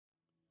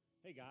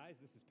Hey guys,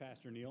 this is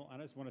Pastor Neil. I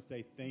just want to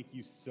say thank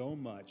you so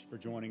much for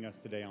joining us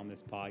today on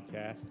this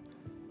podcast.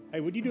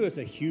 Hey, would you do us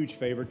a huge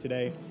favor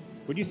today?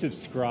 Would you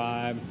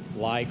subscribe,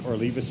 like, or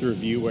leave us a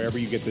review wherever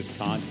you get this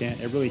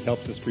content? It really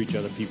helps us reach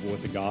other people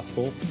with the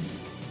gospel.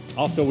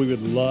 Also, we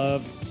would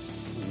love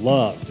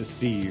to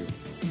see you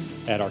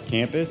at our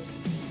campus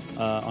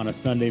on a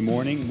Sunday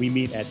morning. We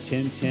meet at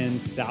 1010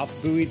 South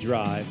Bowie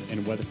Drive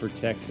in Weatherford,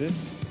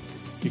 Texas.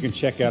 You can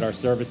check out our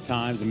service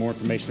times and more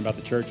information about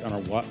the church on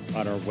our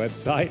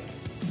website,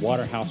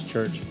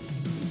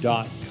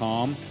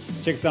 waterhousechurch.com.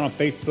 Check us out on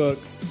Facebook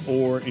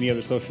or any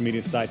other social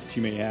media sites that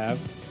you may have.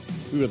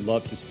 We would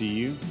love to see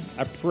you.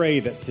 I pray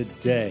that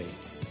today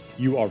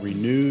you are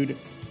renewed,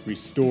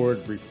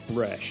 restored,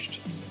 refreshed,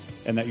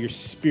 and that your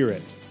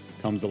spirit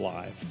comes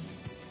alive.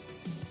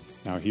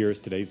 Now here is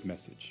today's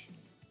message.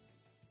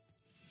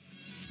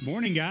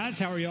 Morning, guys.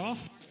 How are y'all?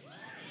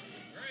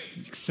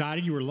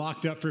 Excited. You were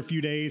locked up for a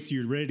few days, so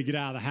you're ready to get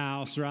out of the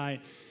house,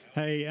 right?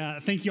 Hey,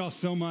 thank you all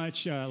so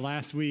much.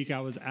 Last week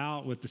I was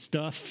out with the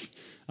stuff,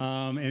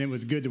 and it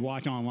was good to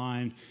watch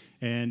online.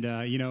 And,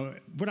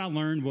 what I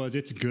learned was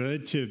it's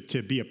good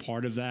to be a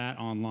part of that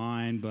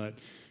online, but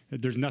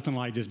there's nothing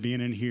like just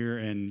being in here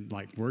and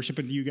like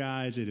worshiping you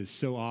guys. It is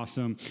so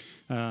awesome.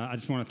 I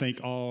just want to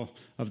thank all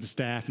of the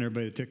staff and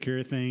everybody that took care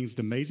of things. It's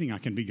amazing I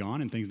can be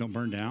gone and things don't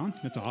burn down.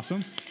 That's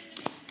awesome.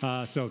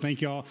 So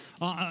thank you all.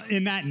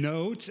 In that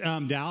note,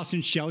 Dallas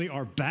and Shelly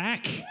are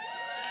back.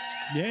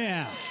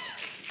 Yeah.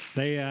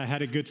 They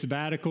had a good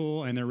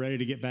sabbatical, and they're ready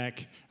to get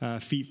back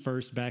feet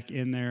first back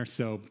in there.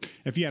 So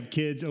if you have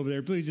kids over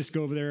there, please just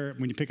go over there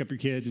when you pick up your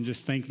kids and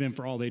just thank them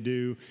for all they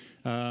do.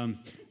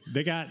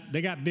 They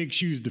got big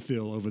shoes to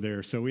fill over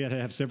there, so we had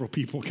to have several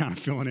people kind of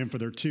filling in for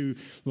their two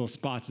little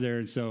spots there.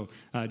 And so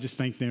just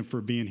thank them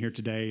for being here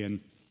today. And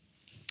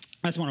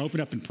I just want to open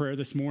up in prayer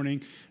this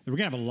morning. We're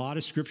going to have a lot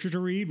of scripture to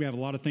read. We have a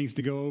lot of things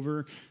to go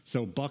over.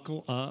 So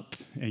buckle up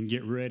and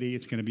get ready.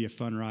 It's going to be a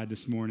fun ride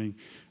this morning.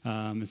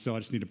 And so I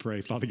just need to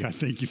pray. Father God,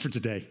 thank you for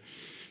today.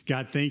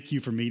 God, thank you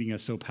for meeting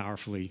us so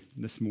powerfully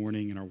this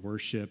morning in our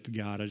worship.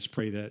 God, I just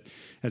pray that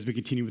as we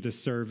continue with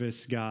this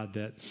service, God,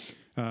 that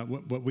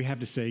what we have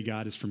to say,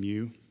 God, is from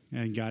you.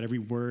 And God, every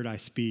word I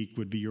speak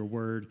would be your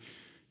word.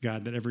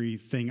 God, that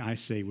everything I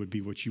say would be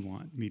what you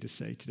want me to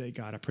say today.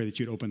 God, I pray that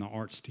you'd open the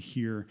hearts to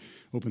hear,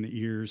 open the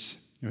ears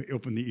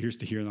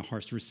to hear and the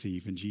hearts to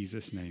receive. In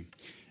Jesus' name,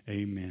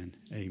 amen.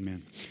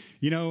 Amen.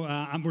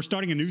 We're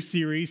starting a new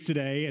series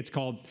today. It's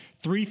called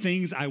 3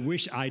 Things I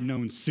Wish I'd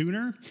Known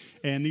Sooner.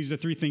 And these are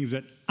 3 things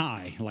that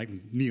I, like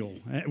Neil,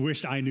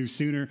 wished I knew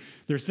sooner.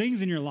 There's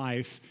things in your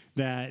life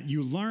that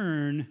you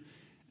learn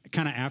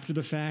kind of after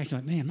the fact,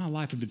 like, man, my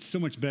life would have been so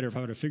much better if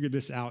I would have figured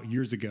this out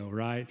years ago,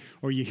 right?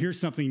 Or you hear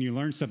something and you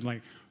learn something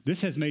like,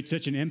 this has made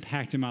such an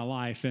impact in my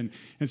life. And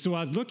so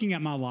I was looking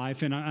at my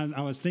life, and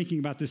I was thinking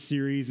about this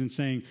series and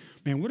saying,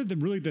 man, what are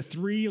the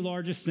 3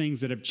 largest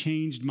things that have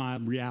changed my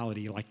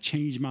reality, like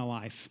changed my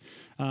life?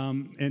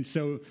 And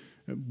so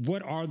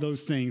what are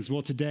those things?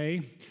 Well,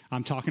 today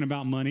I'm talking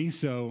about money,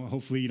 so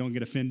hopefully you don't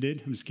get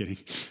offended. I'm just kidding.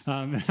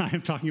 I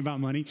am talking about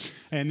money.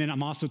 And then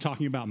I'm also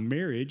talking about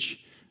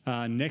marriage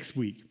next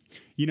week.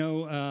 In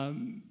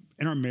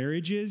our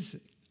marriages,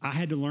 I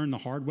had to learn the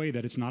hard way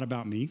that it's not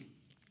about me.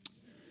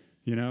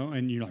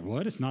 And you're like,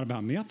 what? It's not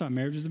about me? I thought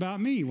marriage was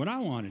about me, what I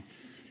wanted.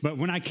 But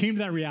when I came to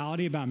that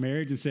reality about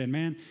marriage and said,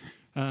 man,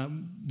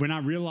 when I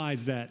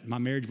realized that my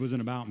marriage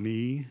wasn't about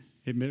me,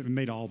 it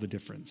made all the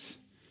difference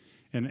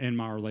in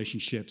my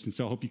relationships. And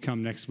so I hope you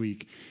come next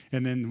week.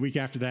 And then the week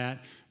after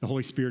that, the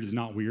Holy Spirit is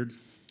not weird.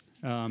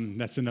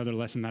 That's another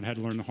lesson that I had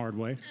to learn the hard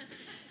way.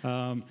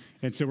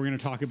 And so we're going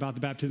to talk about the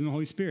baptism of the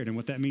Holy Spirit and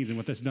what that means and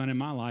what that's done in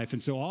my life.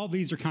 And so all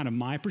these are kind of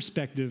my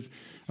perspective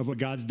of what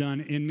God's done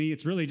in me.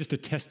 It's really just a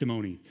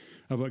testimony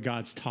of what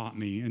God's taught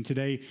me. And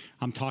today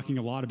I'm talking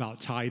a lot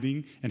about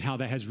tithing and how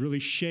that has really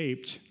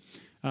shaped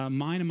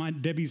mine and my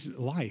Debbie's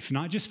life,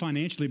 not just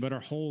financially, but our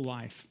whole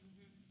life.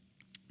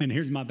 And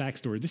here's my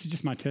backstory. This is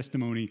just my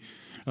testimony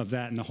of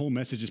that. And the whole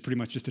message is pretty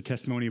much just a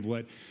testimony of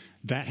what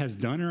that has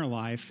done in our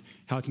life,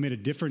 how it's made a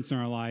difference in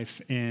our life,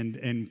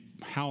 and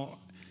how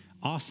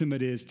awesome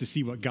it is to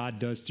see what God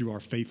does through our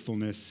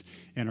faithfulness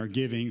and our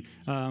giving.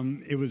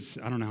 It was,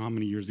 I don't know how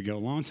many years ago, a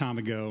long time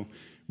ago,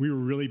 we were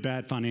really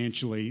bad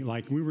financially.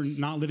 Like, we were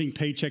not living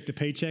paycheck to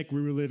paycheck.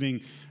 We were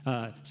living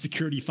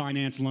security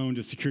finance loan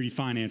to security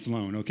finance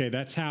loan, okay?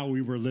 That's how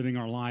we were living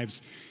our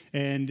lives.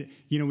 And,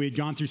 we had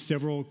gone through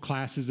several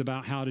classes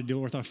about how to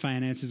deal with our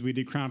finances. We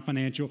did Crown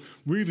Financial.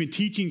 We were even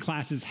teaching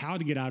classes how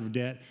to get out of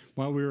debt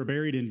while we were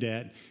buried in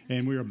debt.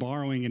 And we were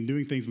borrowing and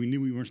doing things we knew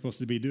we weren't supposed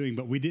to be doing,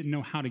 but we didn't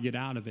know how to get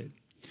out of it.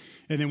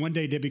 And then one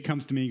day Debbie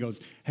comes to me and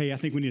goes, hey, I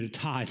think we need a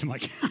tithe. I'm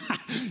like,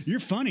 you're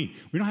funny.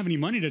 We don't have any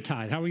money to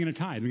tithe. How are we going to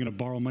tithe? We're going to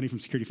borrow money from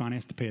security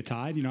finance to pay a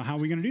tithe. How are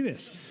we going to do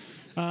this?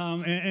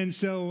 And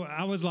so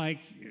I was like,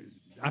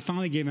 I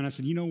finally gave in. I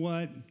said, you know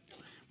what?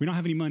 We don't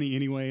have any money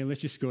anyway.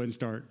 Let's just go ahead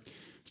and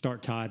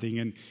start tithing.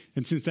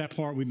 And since that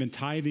part, we've been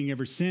tithing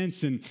ever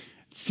since. And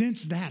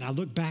since that, I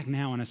look back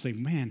now and I say,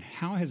 man,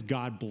 how has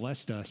God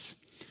blessed us?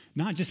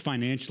 Not just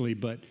financially,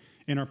 but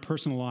in our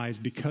personal lives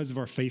because of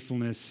our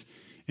faithfulness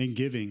in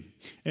giving.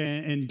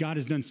 And God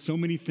has done so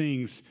many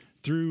things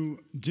through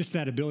just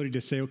that ability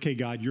to say, okay,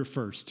 God, you're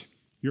first.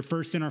 You're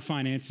first in our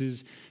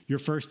finances. You're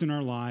first in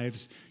our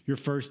lives. You're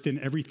first in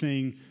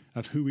everything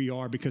of who we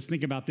are. Because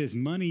think about this,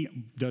 money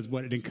does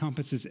what? It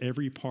encompasses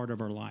every part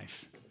of our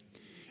life.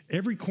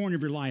 Every corner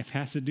of your life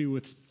has to do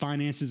with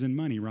finances and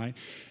money, right?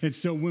 And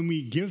so when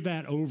we give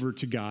that over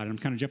to God, I'm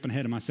kind of jumping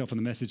ahead of myself on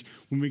the message.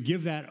 When we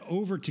give that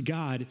over to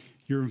God,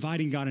 you're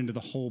inviting God into the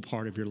whole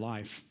part of your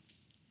life.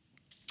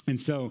 And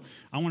so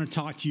I want to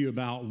talk to you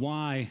about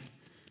why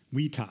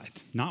we tithe,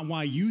 not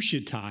why you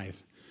should tithe,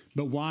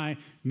 but why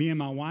me and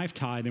my wife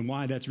tithe and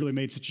why that's really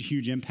made such a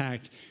huge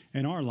impact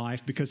in our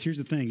life. Because here's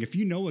the thing, if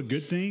you know a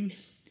good thing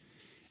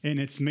and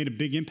it's made a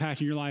big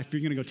impact in your life,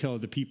 you're going to go tell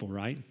other people,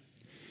 right?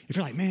 If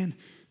you're like, man,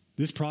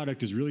 this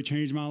product has really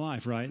changed my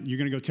life, right? You're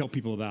going to go tell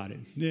people about it.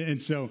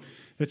 And so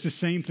that's the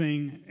same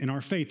thing in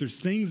our faith. There's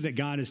things that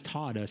God has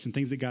taught us and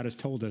things that God has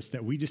told us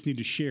that we just need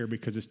to share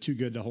because it's too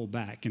good to hold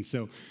back. And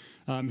so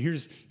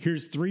here's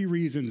 3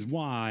 reasons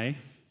why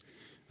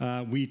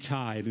we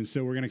tithe. And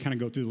so we're going to kind of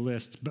go through the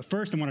list. But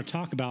first, I want to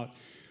talk about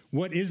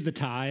what is the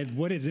tithe,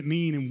 what does it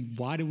mean, and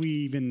why do we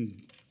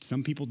even,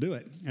 some people do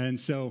it. And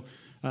so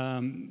I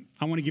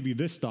want to give you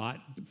this thought.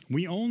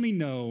 We only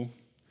know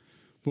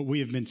what we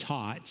have been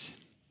taught,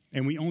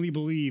 and we only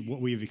believe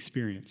what we have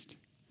experienced.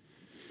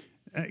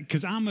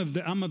 Because I'm of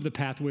the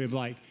pathway of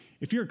like,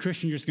 if you're a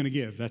Christian, you're just going to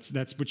give.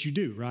 That's what you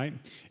do, right?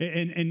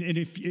 And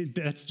if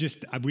that's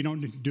just, we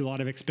don't do a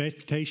lot of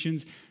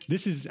expectations.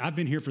 I've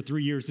been here for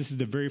 3 years. This is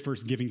the very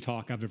first giving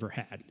talk I've ever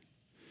had.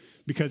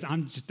 Because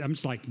I'm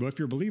just like, well, if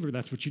you're a believer,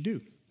 that's what you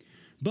do.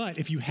 But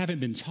if you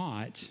haven't been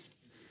taught,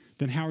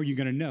 then how are you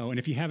going to know? And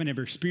if you haven't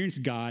ever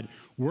experienced God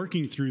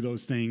working through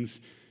those things,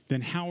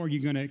 then how are you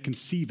going to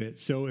conceive it?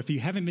 So if you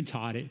haven't been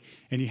taught it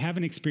and you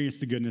haven't experienced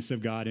the goodness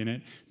of God in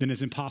it, then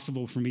it's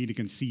impossible for me to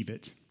conceive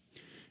it.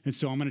 And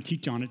so I'm going to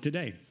teach on it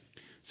today.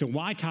 So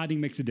why tithing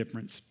makes a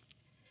difference.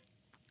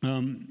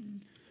 Number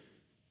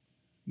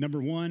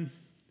one,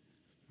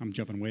 I'm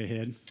jumping way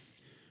ahead,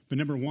 but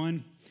number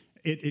one,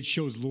 it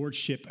shows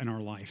lordship in our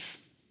life.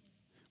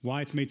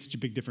 Why it's made such a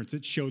big difference.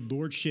 It showed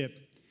lordship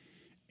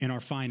in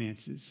our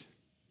finances.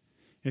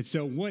 And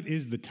so what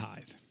is the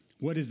tithe?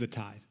 What is the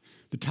tithe?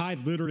 The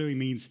tithe literally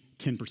means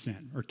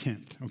 10% or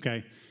tenth,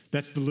 okay?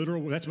 That's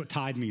what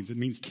tithe means. It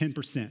means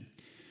 10%.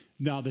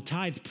 Now, the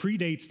tithe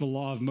predates the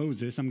law of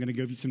Moses. I'm going to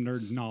give you some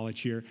nerd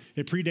knowledge here.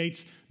 It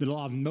predates the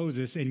law of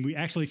Moses, and we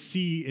actually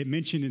see it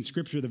mentioned in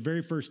Scripture the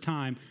very first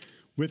time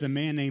with a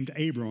man named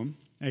Abram.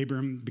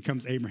 Abram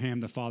becomes Abraham,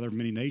 the father of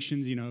many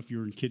nations. You know, if you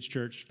were in kids'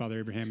 church, Father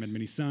Abraham had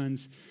many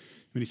sons.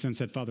 Many sons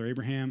had Father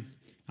Abraham.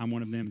 I'm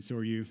one of them, and so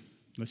are you.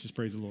 Let's just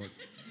praise the Lord.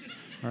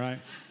 All right?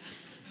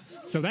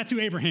 So that's who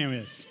Abraham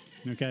is,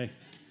 okay?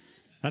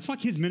 That's why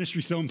kids' ministry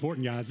is so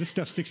important, guys. This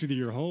stuff sticks with you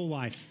your whole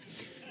life.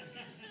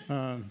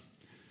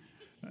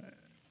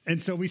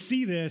 And so we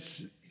see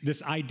this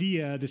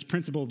idea, this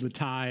principle of the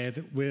tithe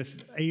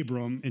with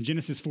Abram in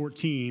Genesis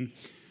 14.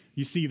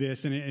 You see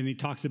this, and he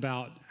talks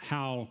about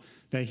how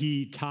that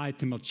he tithed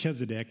to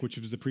Melchizedek, which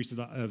was the priest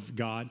of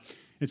God.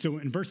 And so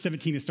in verse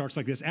 17, it starts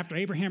like this. After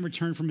Abraham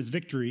returned from his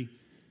victory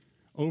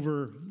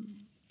over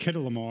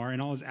Chedorlaomer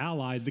and all his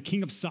allies, the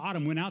king of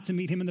Sodom went out to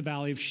meet him in the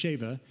valley of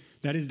Sheva,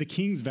 that is the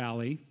king's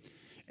valley,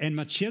 and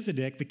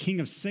Melchizedek, the king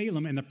of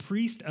Salem, and the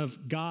priest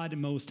of God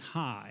Most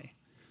High,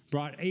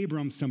 brought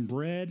Abram some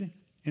bread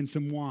and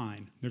some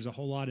wine. There's a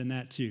whole lot in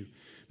that too.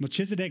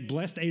 Melchizedek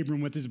blessed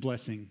Abram with his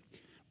blessing.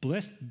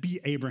 Blessed be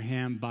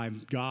Abraham by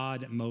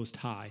God Most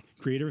High,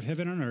 creator of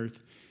heaven and earth,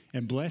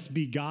 and blessed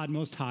be God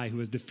Most High, who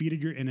has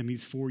defeated your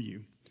enemies for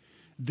you.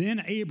 Then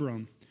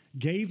Abram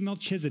gave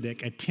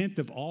Melchizedek a tenth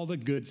of all the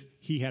goods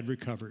he had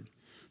recovered.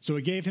 So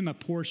he gave him a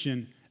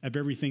portion of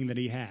everything that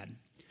he had.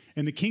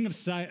 And the king of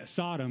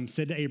Sodom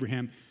said to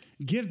Abraham,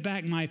 give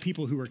back my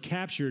people who were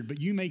captured, but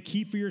you may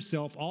keep for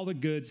yourself all the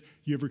goods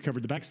you have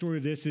recovered. The backstory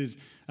of this is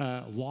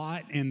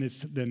Lot and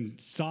then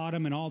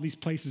Sodom and all these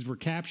places were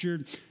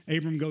captured.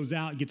 Abram goes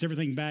out, gets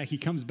everything back. He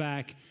comes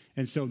back,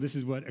 and so this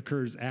is what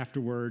occurs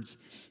afterwards.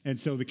 And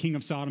so the king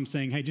of Sodom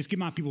saying, hey, just give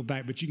my people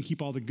back, but you can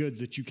keep all the goods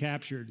that you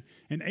captured.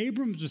 And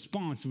Abram's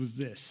response was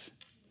this.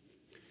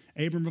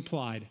 Abram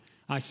replied,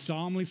 I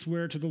solemnly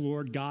swear to the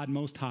Lord God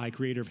Most High,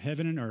 creator of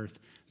heaven and earth,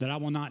 that I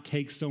will not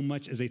take so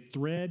much as a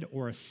thread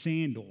or a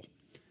sandal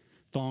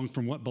thong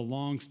from what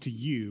belongs to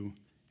you.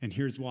 And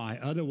here's why.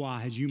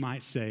 Otherwise, you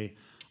might say,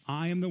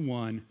 I am the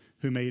one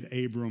who made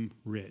Abram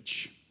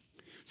rich.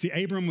 See,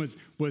 Abram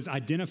was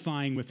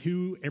identifying with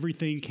who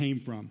everything came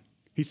from.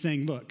 He's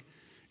saying, look,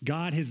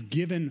 God has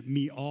given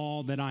me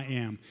all that I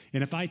am.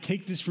 And if I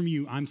take this from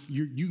you,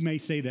 you may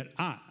say that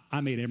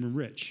I made Abram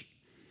rich.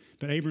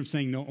 But Abram's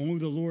saying, no, only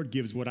the Lord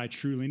gives what I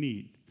truly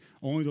need.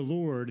 Only the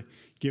Lord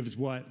gives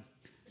what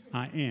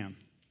I am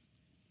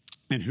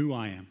and who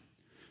I am.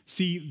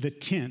 See, the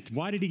tenth,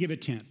 why did he give a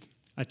tenth?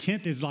 A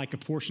tenth is like a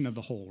portion of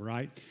the whole,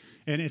 right?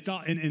 And it's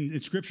all, and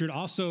in Scripture, it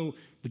also,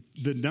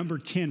 the number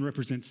 10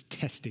 represents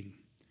testing.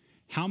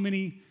 How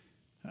many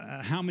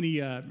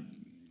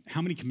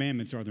how many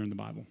commandments are there in the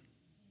Bible?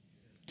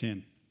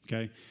 10,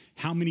 okay?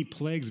 How many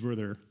plagues were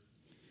there?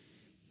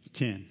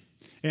 10.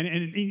 And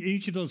in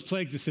each of those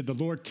plagues, it said the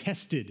Lord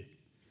tested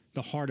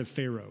the heart of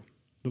Pharaoh.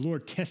 The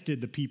Lord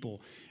tested the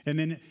people. And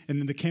then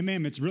the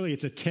commandments, really,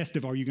 it's a test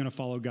of, are you going to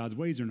follow God's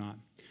ways or not?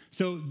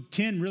 So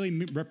 10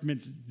 really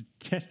represents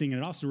testing,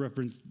 and it also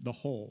represents the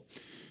whole.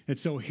 And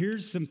so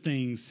here's some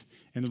things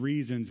and the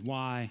reasons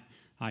why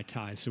I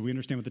tithe. So we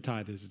understand what the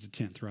tithe is. It's a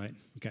tenth, right?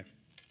 Okay.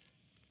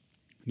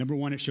 Number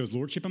one, it shows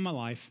lordship in my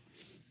life,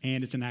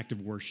 and it's an act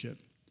of worship.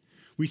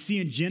 We see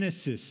in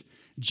Genesis,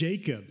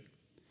 Jacob,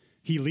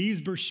 he leaves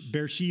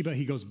Beersheba.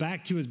 He goes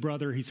back to his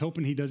brother. He's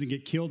hoping he doesn't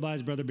get killed by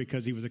his brother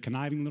because he was a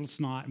conniving little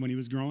snot when he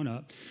was growing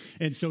up.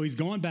 And so he's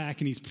going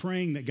back and he's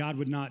praying that God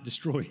would not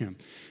destroy him.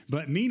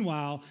 But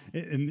meanwhile,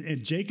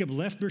 and Jacob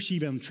left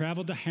Beersheba and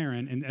traveled to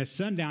Haran. And at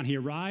sundown, he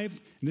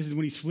arrived, and this is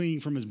when he's fleeing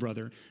from his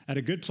brother, at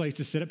a good place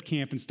to set up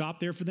camp and stop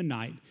there for the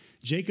night.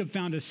 Jacob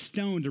found a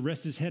stone to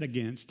rest his head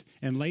against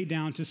and lay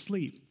down to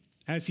sleep.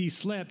 As he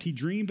slept, he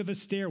dreamed of a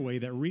stairway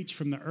that reached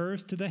from the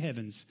earth to the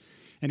heavens.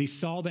 And he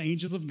saw the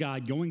angels of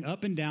God going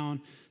up and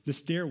down the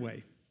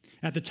stairway.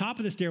 At the top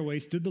of the stairway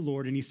stood the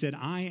Lord, and he said,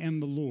 I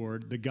am the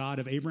Lord, the God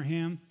of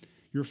Abraham,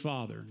 your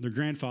father, their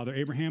grandfather,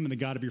 Abraham, and the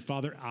God of your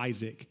father,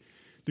 Isaac.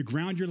 The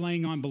ground you're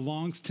laying on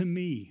belongs to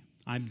me.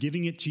 I'm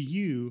giving it to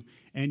you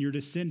and your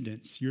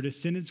descendants. Your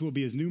descendants will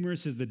be as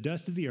numerous as the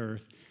dust of the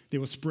earth. They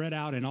will spread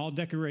out in all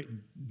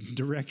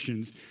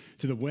directions,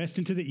 to the west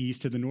and to the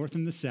east, to the north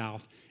and the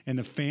south, and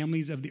the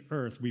families of the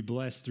earth will be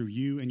blessed through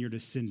you and your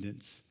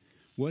descendants.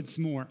 What's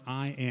more,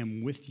 I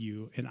am with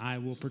you, and I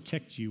will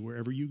protect you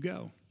wherever you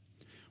go.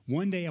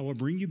 One day I will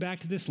bring you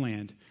back to this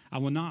land. I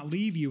will not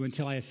leave you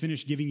until I have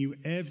finished giving you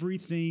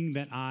everything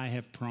that I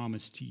have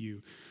promised to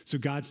you. So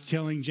God's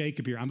telling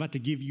Jacob here, I'm about to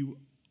give you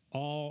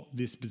all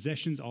these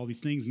possessions, all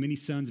these things, many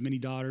sons, many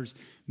daughters,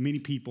 many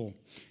people,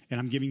 and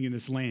I'm giving you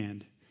this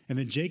land. And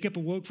then Jacob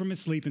awoke from his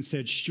sleep and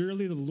said,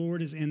 surely the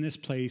Lord is in this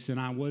place, and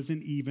I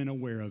wasn't even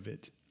aware of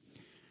it.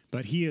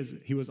 But he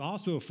was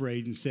also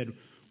afraid and said,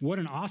 what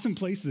an awesome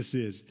place this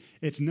is.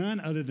 It's none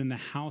other than the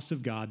house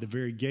of God, the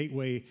very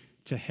gateway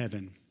to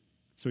heaven.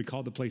 So he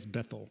called the place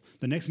Bethel.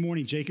 The next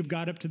morning, Jacob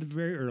got up to the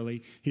very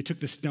early. He took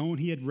the stone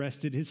he had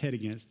rested his head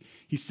against.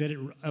 He set it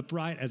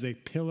upright as a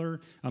pillar,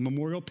 a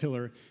memorial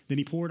pillar. Then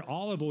he poured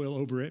olive oil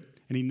over it,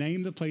 and he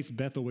named the place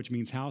Bethel, which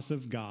means house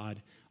of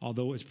God,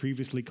 although it was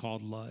previously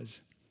called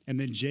Luz. And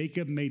then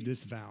Jacob made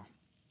this vow.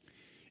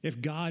 If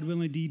God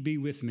will indeed be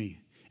with me,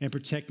 and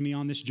protect me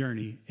on this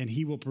journey, and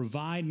he will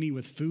provide me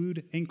with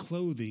food and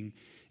clothing,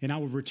 and I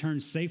will return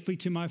safely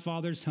to my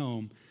father's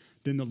home,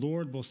 then the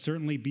Lord will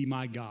certainly be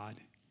my God.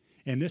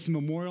 And this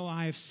memorial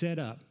I have set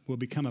up will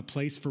become a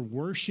place for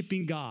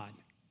worshiping God.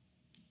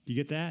 You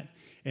get that?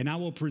 And I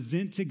will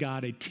present to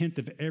God a tenth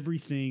of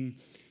everything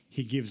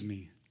he gives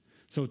me.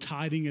 So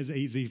tithing is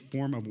a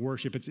form of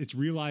worship. It's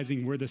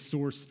realizing where the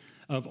source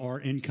of our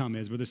income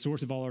is, where the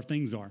source of all our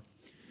things are.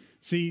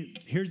 See,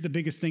 here's the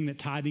biggest thing that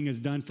tithing has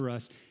done for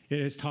us.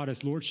 It has taught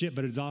us lordship,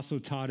 but it's also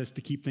taught us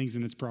to keep things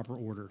in its proper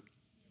order.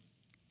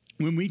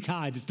 When we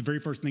tithe, it's the very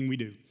first thing we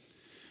do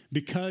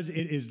because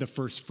it is the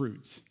first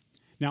fruits.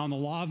 Now, in the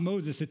law of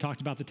Moses, it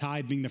talked about the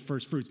tithe being the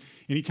first fruits.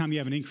 Anytime you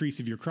have an increase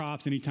of your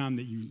crops, anytime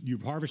that you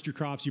harvest your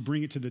crops, you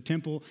bring it to the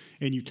temple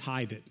and you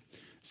tithe it.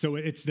 So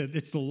it's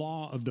the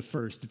law of the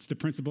first. It's the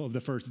principle of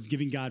the first. It's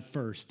giving God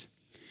first.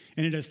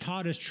 And it has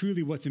taught us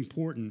truly what's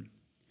important.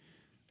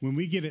 When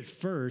we give it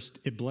first,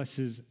 it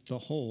blesses the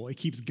whole. It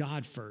keeps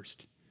God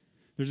first.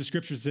 There's a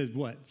scripture that says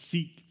what?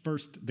 Seek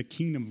first the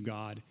kingdom of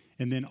God,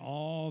 and then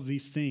all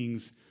these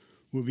things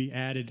will be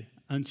added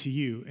unto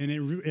you. And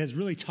it has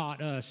really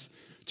taught us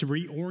to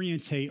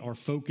reorientate our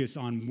focus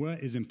on what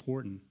is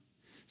important.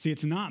 See,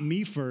 it's not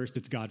me first,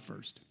 it's God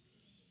first.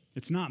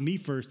 It's not me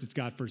first, it's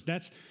God first.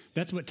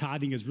 That's what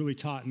tithing has really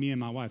taught me and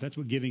my wife. That's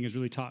what giving has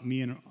really taught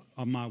me and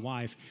my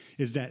wife,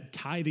 is that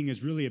tithing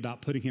is really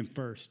about putting him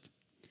first.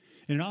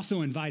 And it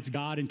also invites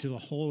God into the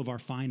whole of our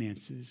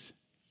finances.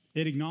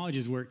 It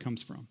acknowledges where it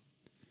comes from.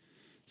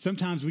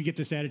 Sometimes we get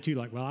this attitude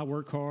like, well, I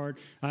work hard.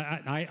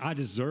 I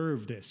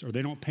deserve this, or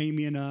they don't pay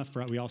me enough.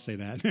 Right? We all say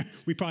that.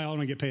 We probably all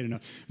don't get paid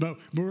enough. But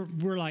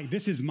we're like,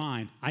 this is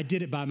mine. I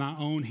did it by my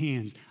own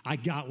hands. I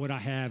got what I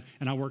have,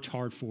 and I worked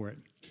hard for it.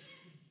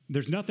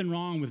 There's nothing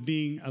wrong with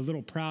being a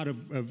little proud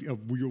of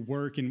your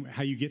work and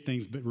how you get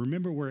things, but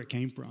remember where it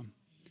came from.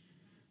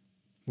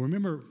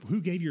 Remember who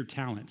gave you your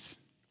talents.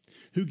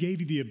 Who gave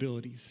you the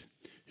abilities?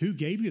 Who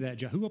gave you that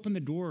job? Who opened the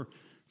door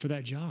for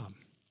that job?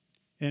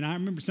 And I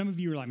remember some of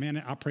you were like,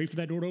 man, I prayed for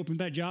that door to open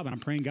that job, and I'm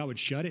praying God would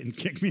shut it and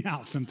kick me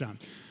out sometime.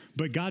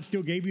 But God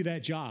still gave you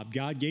that job.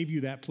 God gave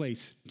you that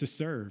place to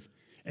serve.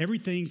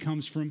 Everything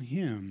comes from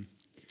him.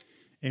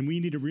 And we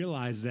need to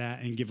realize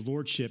that and give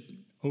lordship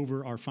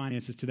over our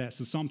finances to that.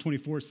 So Psalm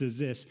 24 says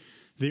this,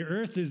 the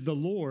earth is the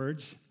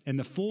Lord's and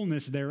the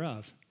fullness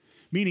thereof,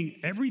 meaning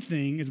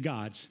everything is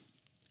God's.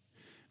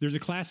 There's a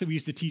class that we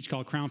used to teach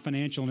called Crown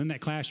Financial, and in that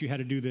class you had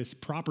to do this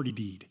property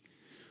deed.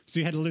 So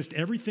you had to list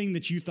everything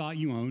that you thought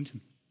you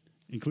owned,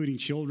 including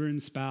children,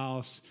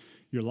 spouse,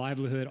 your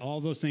livelihood,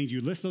 all those things.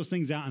 You list those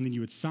things out, and then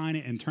you would sign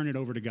it and turn it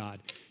over to God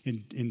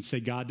and say,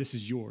 God, this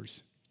is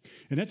yours.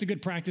 And that's a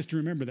good practice to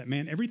remember that,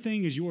 man,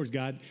 everything is yours,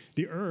 God.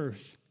 The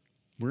earth,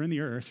 we're in the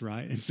earth,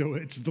 right? And so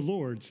it's the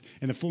Lord's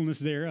and the fullness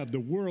thereof. The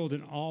world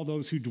and all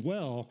those who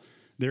dwell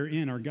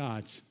therein are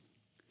God's.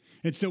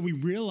 And so we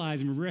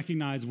realize and we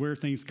recognize where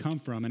things come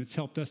from, and it's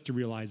helped us to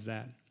realize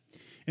that.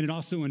 And it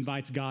also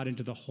invites God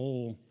into the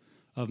whole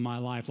of my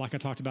life. Like I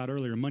talked about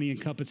earlier, money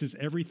encompasses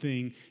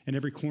everything and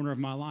every corner of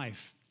my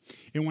life.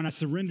 And when I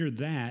surrender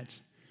that,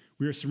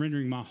 we are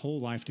surrendering my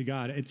whole life to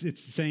God.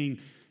 It's saying,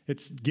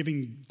 it's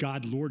giving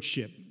God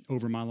lordship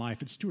over my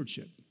life. It's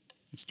stewardship.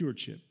 It's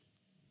stewardship.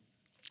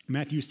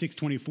 Matthew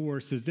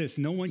 6:24 says this,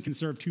 no one can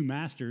serve two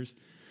masters,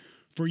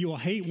 for you will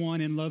hate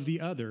one and love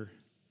the other.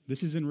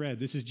 This is in red.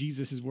 This is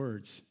Jesus'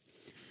 words.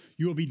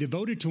 You will be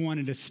devoted to one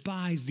and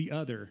despise the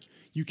other.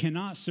 You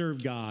cannot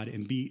serve God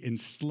and be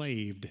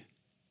enslaved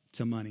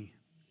to money.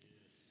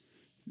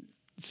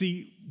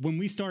 See, when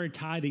we started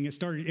tithing,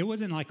 it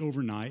wasn't like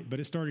overnight, but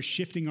it started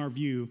shifting our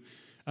view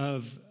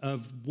of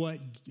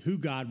who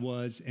God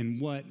was and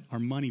what our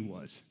money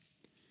was.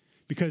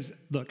 Because,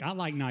 look, I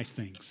like nice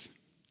things,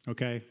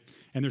 okay?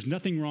 And there's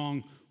nothing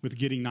wrong with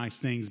getting nice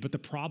things, but the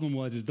problem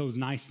is those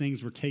nice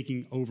things were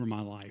taking over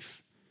my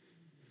life.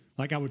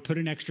 Like I would put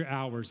in extra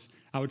hours.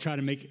 I would try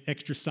to make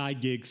extra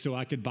side gigs so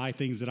I could buy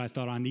things that I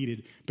thought I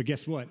needed. But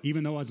guess what?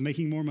 Even though I was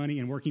making more money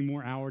and working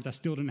more hours, I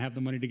still didn't have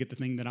the money to get the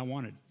thing that I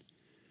wanted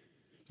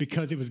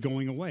because it was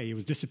going away. It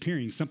was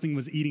disappearing. Something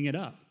was eating it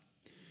up.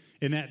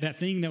 And that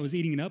thing that was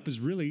eating it up is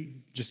really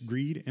just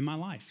greed in my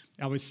life.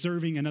 I was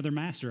serving another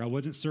master. I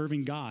wasn't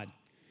serving God.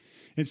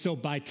 And so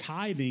by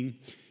tithing,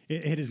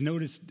 it has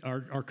noticed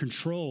our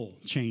control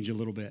change a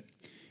little bit.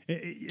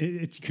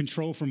 It's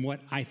control from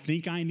what I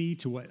think I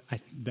need to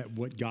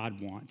what God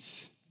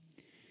wants.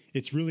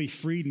 It's really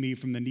freed me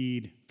from the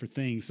need for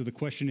things. So the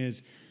question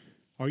is,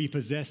 are you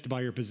possessed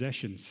by your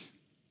possessions?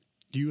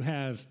 Do you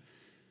have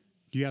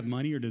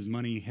money, or does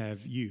money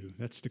have you?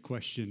 That's the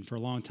question. For a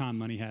long time,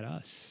 money had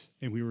us,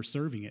 and we were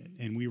serving it,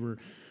 and we were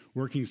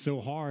working so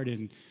hard,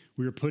 and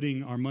we were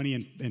putting our money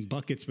in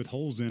buckets with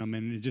holes in them,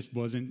 and it just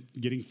wasn't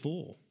getting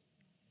full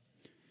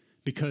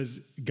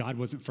because God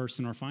wasn't first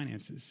in our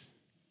finances.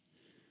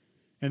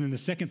 And then the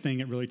second thing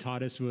it really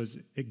taught us was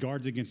it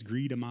guards against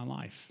greed in my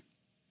life.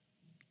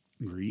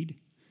 Greed?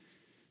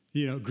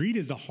 Greed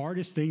is the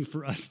hardest thing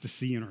for us to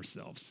see in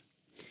ourselves.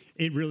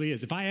 It really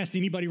is. If I asked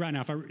anybody right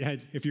now,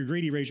 if you're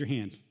greedy, raise your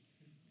hand.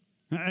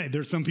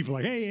 There's some people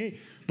like, hey.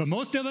 But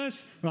most of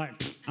us are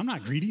like, I'm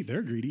not greedy.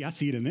 They're greedy. I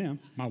see it in them.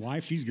 My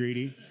wife, she's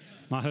greedy.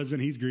 My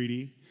husband, he's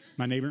greedy.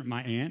 My neighbor,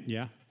 my aunt,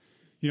 yeah.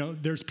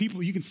 There's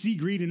people, you can see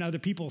greed in other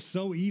people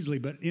so easily,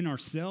 but in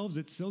ourselves,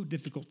 it's so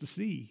difficult to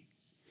see.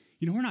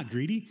 We're not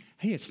greedy.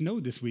 Hey, it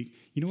snowed this week.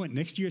 You know what?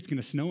 Next year it's going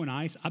to snow and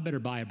ice. I better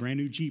buy a brand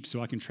new Jeep so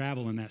I can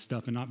travel in that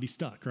stuff and not be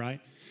stuck, right?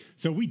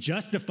 So we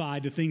justify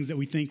the things that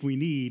we think we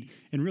need,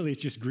 and really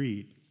it's just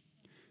greed.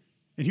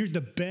 And here's the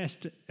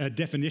best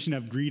definition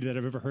of greed that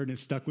I've ever heard, and it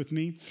stuck with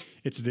me.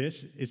 It's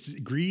this.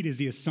 Greed is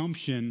the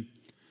assumption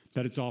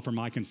that it's all for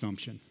my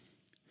consumption.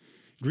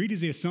 Greed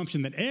is the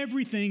assumption that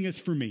everything is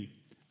for me.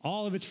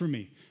 All of it's for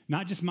me.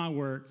 Not just my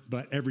work,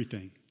 but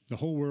everything. The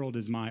whole world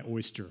is my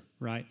oyster,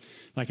 right?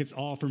 Like it's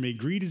all for me.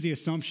 Greed is the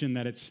assumption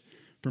that it's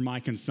for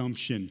my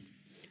consumption.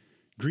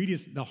 Greed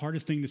is the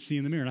hardest thing to see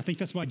in the mirror. And I think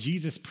that's why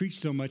Jesus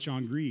preached so much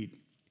on greed.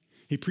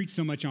 He preached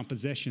so much on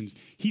possessions.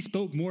 He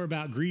spoke more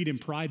about greed and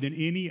pride than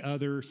any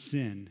other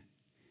sin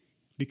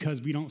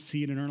because we don't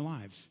see it in our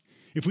lives.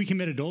 If we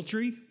commit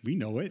adultery, we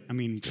know it. I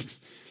mean,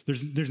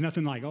 there's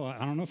nothing like, I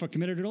don't know if I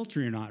committed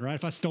adultery or not, right?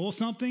 If I stole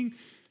something,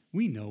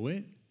 we know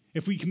it.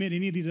 If we commit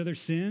any of these other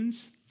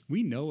sins,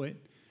 we know it.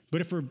 But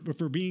if we're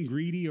being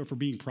greedy or if we're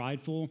being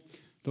prideful,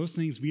 those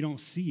things we don't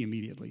see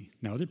immediately.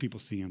 Now, other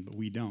people see them, but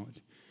we don't.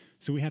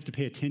 So we have to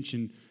pay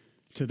attention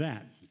to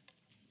that.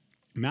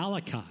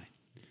 Malachi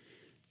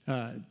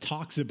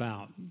talks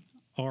about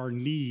our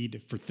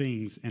need for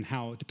things and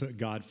how to put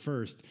God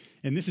first.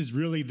 And this is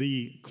really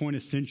the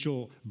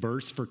quintessential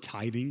verse for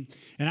tithing.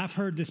 And I've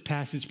heard this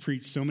passage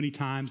preached so many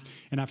times,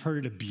 and I've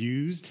heard it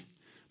abused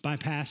by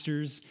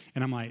pastors.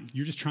 And I'm like,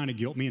 you're just trying to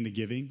guilt me into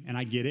giving. And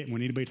I get it.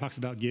 When anybody talks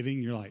about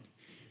giving, you're like,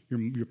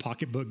 your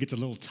pocketbook gets a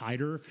little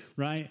tighter,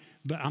 right?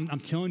 But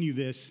I'm telling you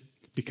this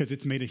because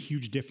it's made a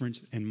huge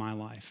difference in my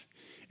life.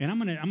 And I'm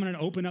gonna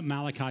open up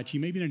Malachi to you,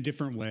 maybe in a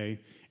different way.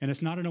 And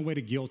it's not in a way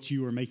to guilt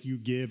you or make you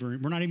give, or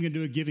we're not even gonna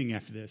do a giving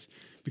after this,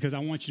 because I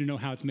want you to know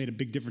how it's made a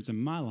big difference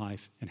in my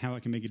life and how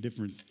it can make a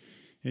difference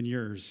in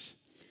yours.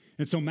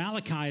 And so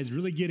Malachi is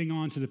really getting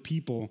on to the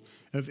people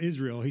of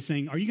Israel. He's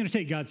saying, are you gonna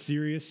take God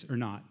serious or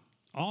not?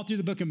 All through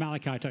the book of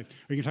Malachi, are you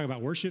going to talk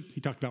about worship?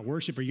 He talked about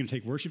worship. Are you going to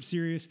take worship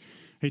serious?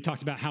 He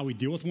talked about how we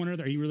deal with one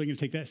another. Are you really going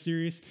to take that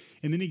serious?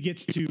 And then he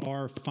gets to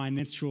our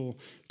financial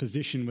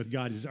position with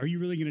God. He says, are you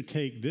really going to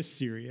take this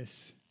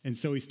serious? And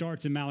so he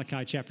starts in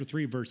Malachi chapter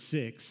 3, verse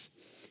 6.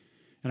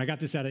 And I got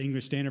this out of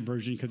English Standard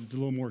Version because it's a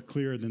little more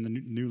clear than the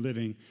New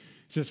Living.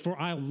 It says, For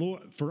I,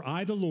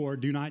 the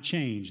Lord, do not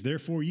change.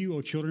 Therefore you,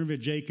 O children of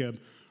Jacob,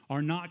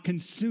 are not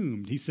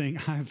consumed. He's saying,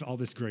 I have all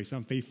this grace.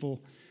 I'm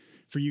faithful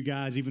for you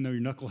guys. Even though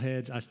you're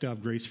knuckleheads, I still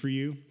have grace for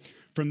you.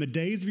 From the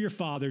days of your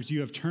fathers, you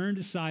have turned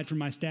aside from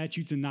my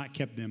statutes and not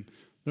kept them.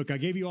 Look, I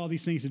gave you all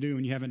these things to do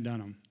and you haven't done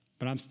them,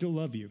 but I still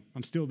love you.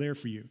 I'm still there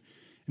for you.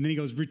 And then he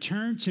goes,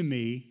 return to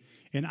me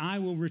and I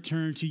will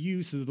return to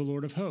you, says the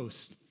Lord of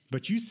hosts.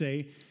 But you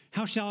say,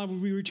 how shall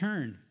we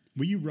return?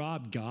 Will you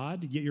rob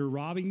God? Yet you're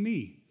robbing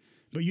me.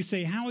 But you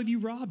say, how have you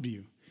robbed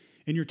you?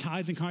 In your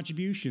tithes and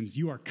contributions,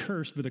 you are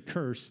cursed with a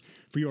curse,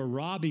 for you are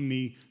robbing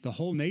me, the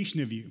whole nation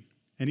of you.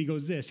 And he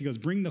goes,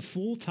 bring the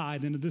full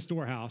tithe into this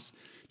storehouse,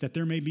 that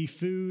there may be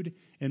food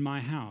in my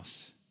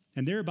house.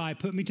 And thereby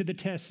put me to the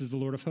test, says the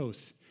Lord of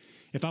hosts.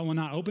 If I will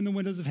not open the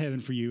windows of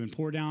heaven for you and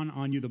pour down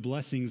on you the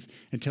blessings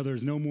until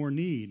there's no more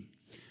need,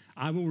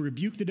 I will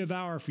rebuke the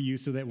devourer for you,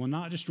 so that it will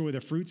not destroy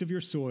the fruits of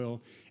your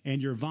soil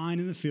and your vine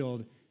in the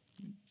field.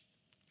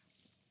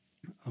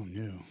 Oh,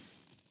 no.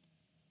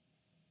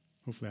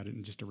 Hopefully I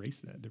didn't just erase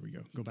that. There we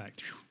go. Go back.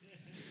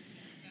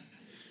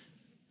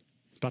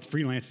 About to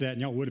freelance that,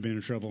 and y'all would have been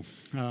in trouble.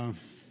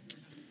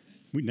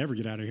 We'd never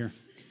get out of here.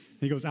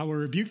 He goes, I will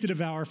rebuke the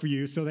devourer for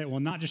you, so that it will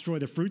not destroy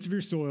the fruits of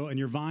your soil, and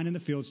your vine in the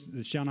fields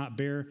shall not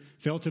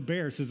fail to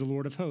bear, says the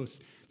Lord of hosts.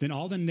 Then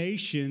all the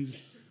nations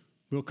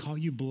will call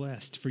you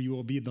blessed, for you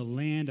will be the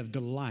land of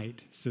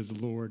delight, says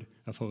the Lord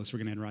of hosts. We're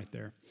going to end right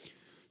there.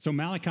 So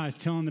Malachi is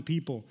telling the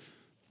people,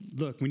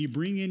 look, when you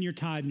bring in your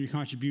tithe and your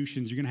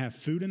contributions, you're going to have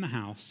food in the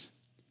house.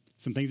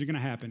 Some things are going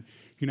to happen.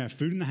 You're going to have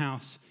food in the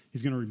house.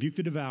 He's going to rebuke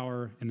the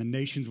devourer, and the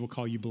nations will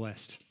call you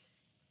blessed.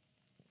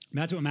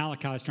 That's what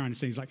Malachi is trying to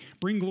say. He's like,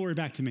 bring glory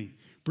back to me.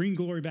 Bring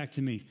glory back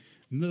to me.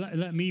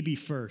 Let me be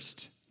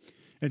first.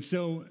 And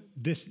so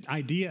this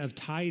idea of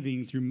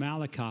tithing through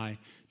Malachi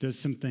does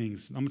some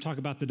things. I'm going to talk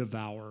about the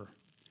devourer.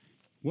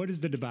 What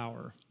is the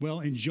devourer? Well,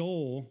 in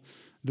Joel,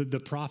 the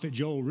prophet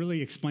Joel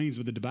really explains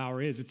what the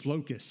devourer is. It's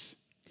locusts.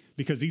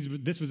 Because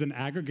this was an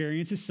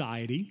agrarian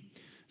society.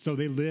 So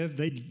they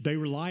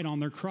relied on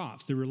their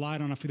crops. They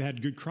relied on if they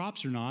had good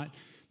crops or not,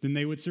 then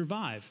they would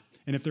survive.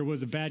 And if there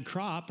was a bad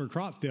crop or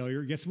crop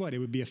failure, guess what? It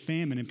would be a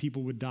famine and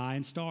people would die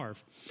and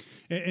starve.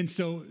 And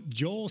so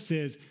Joel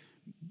says,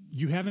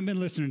 you haven't been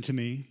listening to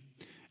me,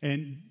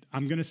 and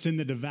I'm going to send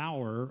the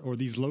devourer, or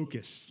these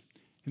locusts.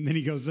 And then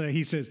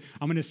he says,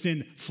 I'm going to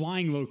send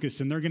flying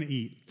locusts, and they're going to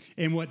eat.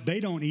 And what they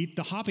don't eat,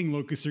 the hopping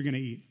locusts are going to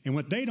eat. And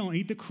what they don't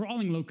eat, the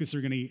crawling locusts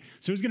are going to eat.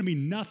 So there's going to be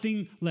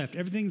nothing left.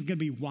 Everything's going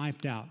to be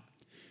wiped out.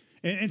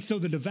 And so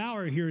the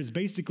devourer here is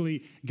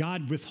basically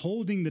God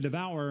withholding the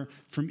devourer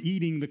from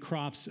eating the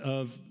crops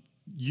of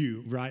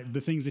you, right?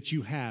 The things that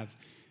you have.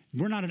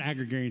 We're not an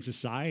agrarian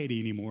society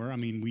anymore. I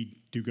mean, we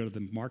do go to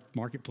the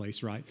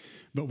marketplace, right?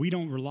 But we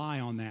don't rely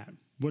on that.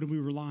 What do we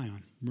rely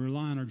on? We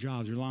rely on our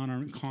jobs. We rely on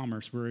our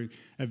commerce. We're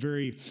a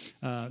very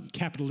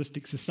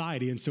capitalistic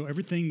society. And so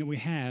everything that we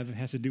have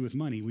has to do with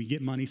money. We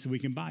get money so we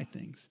can buy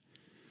things.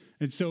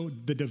 And so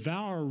the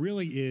devourer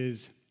really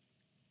is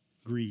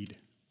greed.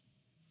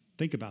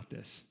 Think about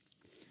this.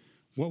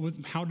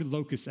 How did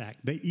locusts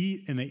act? They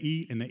eat and they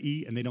eat and they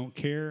eat and they don't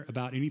care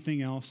about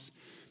anything else.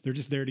 They're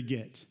just there to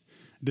get.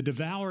 The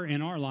devourer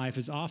in our life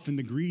is often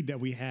the greed that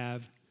we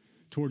have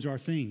towards our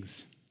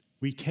things.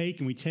 We take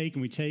and we take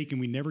and we take and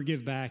we never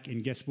give back.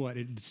 And guess what?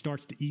 It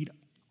starts to eat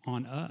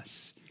on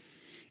us.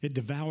 It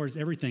devours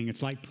everything.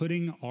 It's like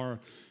putting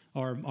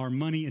our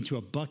money into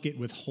a bucket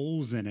with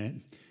holes in it.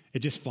 It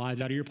just flies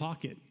out of your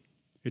pocket.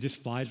 It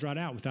just flies right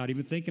out without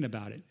even thinking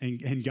about it.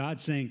 And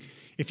God's saying,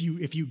 if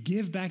you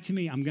give back to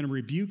me, I'm going to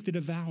rebuke the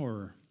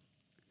devourer.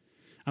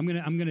 I'm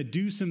going to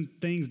do some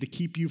things to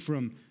keep you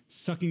from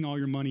sucking all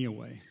your money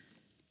away.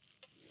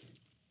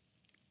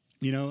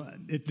 You know,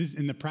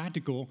 in the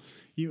practical,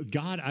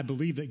 I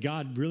believe that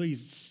God really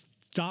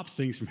stops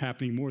things from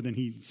happening more than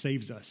he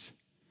saves us.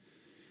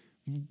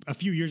 A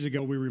few years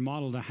ago, we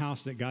remodeled a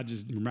house that God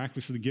just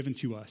miraculously given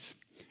to us.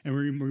 And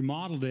we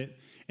remodeled it,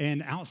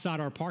 and outside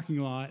our parking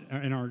lot,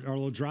 in our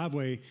little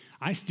driveway,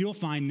 I still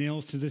find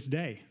nails to this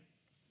day,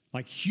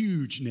 like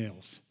huge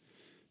nails,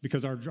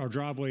 because our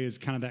driveway is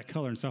kind of that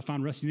color. And so I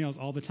find rusty nails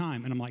all the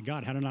time. And I'm like,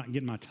 God, how did I not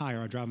get in my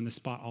tire? I drive in this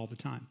spot all the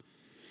time.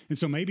 And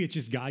so maybe it's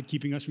just God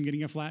keeping us from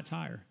getting a flat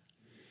tire.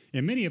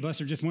 And many of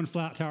us are just one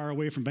flat tire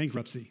away from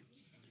bankruptcy.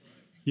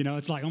 You know,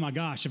 it's like, oh my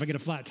gosh, if I get a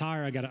flat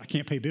tire, I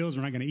can't pay bills.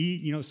 We're not going to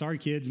eat. You know, sorry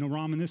kids, no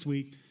ramen this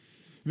week.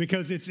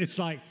 Because it's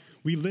like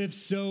we live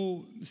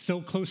so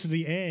close to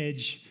the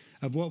edge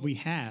of what we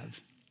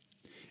have.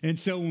 And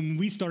so when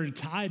we started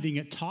tithing,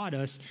 it taught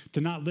us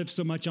to not live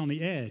so much on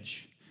the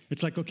edge.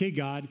 It's like, okay,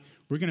 God,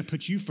 we're going to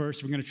put you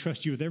first. We're going to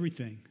trust you with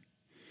everything.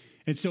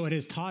 And so it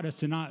has taught us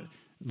to not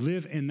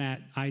live in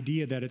that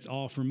idea that it's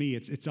all for me.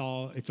 It's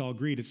all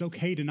greed. It's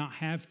okay to not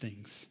have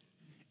things.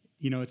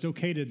 You know, it's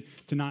okay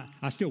to not,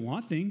 I still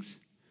want things,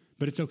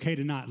 but it's okay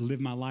to not live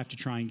my life to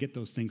try and get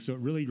those things. So it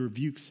really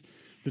rebukes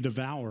the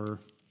devourer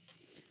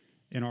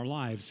in our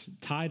lives.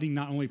 Tithing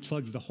not only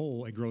plugs the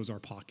hole, it grows our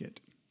pocket.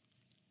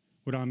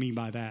 What do I mean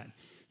by that?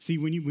 See,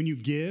 when you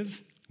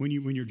give, when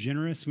you're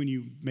generous, when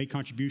you make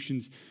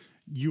contributions,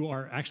 you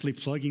are actually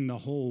plugging the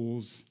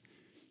holes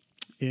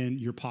in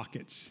your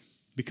pockets.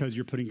 because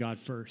you're putting God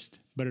first,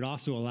 but it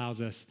also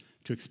allows us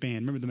to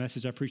expand. Remember the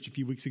message I preached a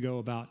few weeks ago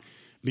about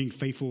being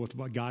faithful with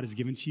what God has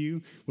given to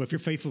you? Well, if you're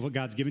faithful with what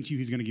God's given to you,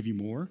 he's going to give you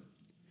more.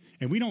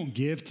 And we don't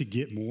give to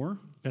get more.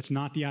 That's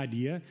not the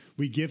idea.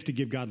 We give to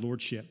give God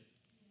lordship.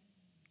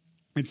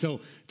 And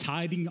so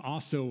tithing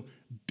also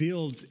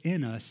builds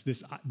in us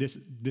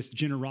this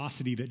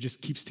generosity that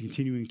just keeps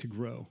continuing to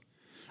grow.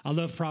 I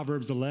love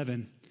Proverbs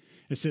 11.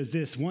 It says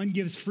this, one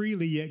gives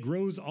freely, yet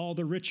grows all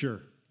the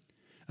richer.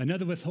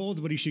 Another withholds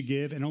what he should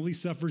give and only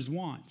suffers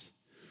want.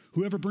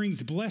 Whoever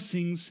brings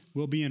blessings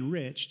will be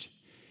enriched,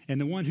 and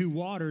the one who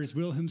waters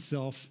will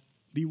himself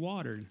be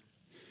watered.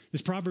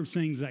 This proverb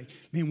saying is like,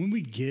 man, when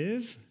we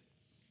give,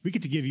 we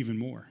get to give even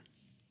more.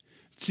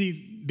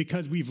 See,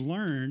 because we've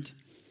learned,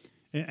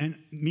 and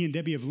me and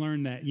Debbie have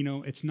learned that,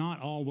 it's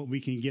not all what we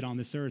can get on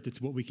this earth.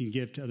 It's what we can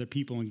give to other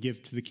people and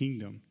give to the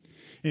kingdom.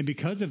 And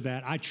because of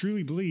that, I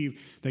truly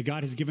believe that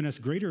God has given us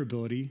greater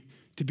ability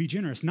to be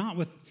generous.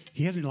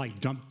 He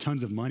hasn't dumped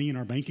tons of money in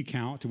our bank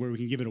account to where we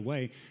can give it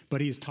away,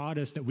 but he has taught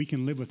us that we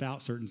can live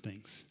without certain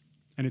things.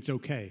 And it's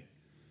okay.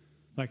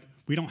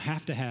 We don't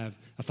have to have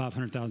a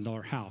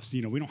 $500,000 house.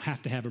 We don't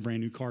have to have a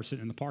brand new car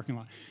sitting in the parking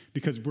lot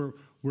because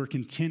we're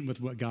content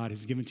with what God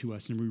has given to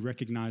us, and we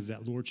recognize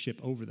that lordship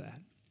over that.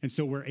 And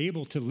so we're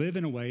able to live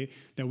in a way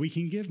that we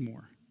can give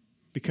more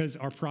because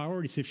our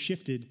priorities have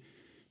shifted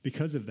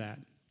because of that.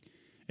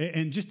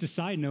 And just a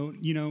side note,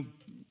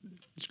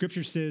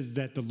 Scripture says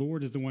that the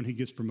Lord is the one who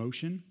gives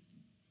promotion.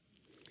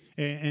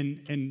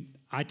 And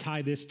I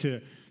tie this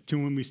to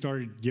when we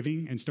started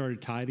giving and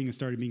started tithing and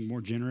started being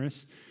more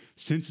generous.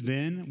 Since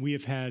then, we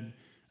have had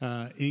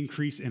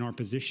increase in our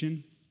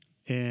position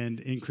and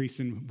increase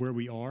in where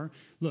we are.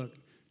 Look,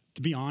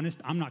 to be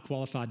honest, I'm not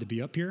qualified to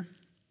be up here.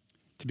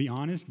 To be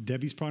honest,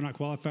 Debbie's probably not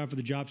qualified for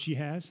the job she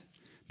has,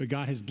 but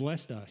God has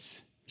blessed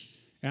us.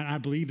 And I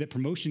believe that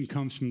promotion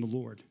comes from the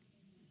Lord.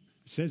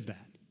 It says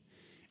that.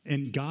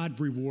 And God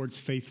rewards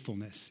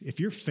faithfulness. If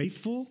you're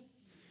faithful,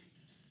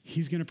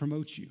 he's going to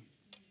promote you.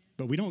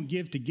 But we don't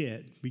give to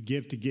get, we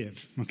give to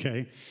give,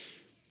 okay?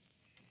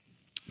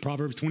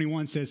 Proverbs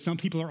 21 says, some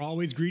people are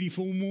always greedy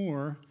for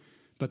more,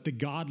 but the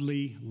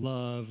godly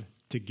love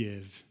to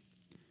give.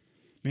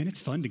 Man,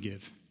 it's fun to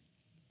give.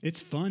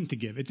 It's fun to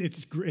give.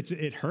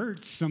 It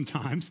hurts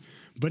sometimes,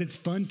 but it's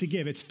fun to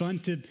give. It's fun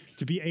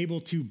to be able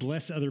to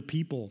bless other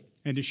people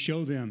and to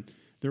show them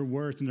their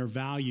worth and their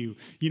value.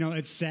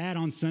 It's sad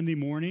on Sunday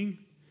morning.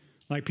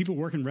 People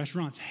work in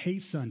restaurants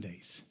hate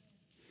Sundays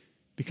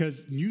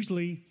because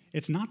usually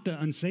it's not the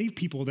unsaved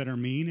people that are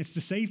mean. It's the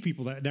saved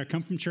people that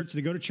come from church.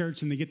 They go to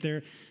church and they get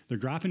there. They're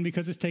griping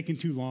because it's taking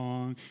too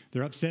long.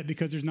 They're upset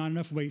because there's not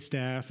enough wait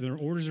staff. Their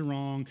orders are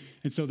wrong.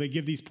 And so they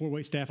give these poor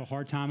wait staff a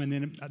hard time. And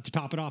then to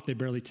top it off, they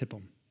barely tip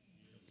them.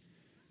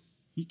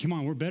 Come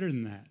on, we're better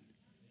than that.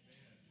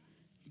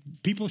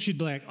 People should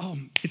be like, oh,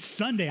 it's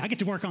Sunday. I get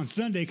to work on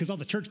Sunday because all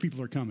the church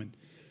people are coming.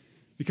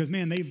 Because,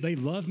 man, they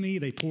love me.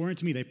 They pour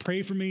into me. They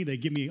pray for me. They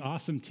give me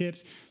awesome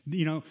tips.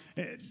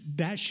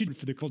 That should be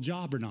for the cool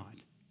job or not.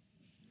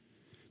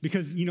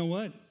 Because you know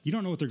what? You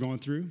don't know what they're going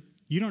through.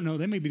 You don't know.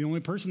 They may be the only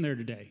person there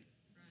today.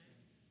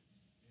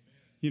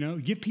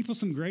 Give people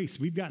some grace.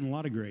 We've gotten a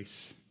lot of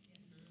grace.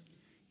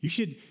 You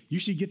should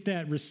get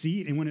that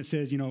receipt. And when it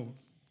says,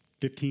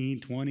 15,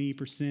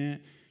 20%,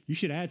 you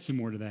should add some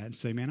more to that and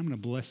say, man, I'm going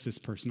to bless this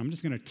person. I'm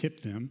just going to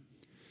tip them.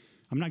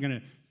 I'm not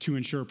going to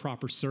ensure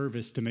proper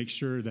service to make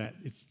sure that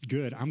it's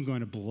good. I'm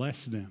going to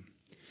bless them.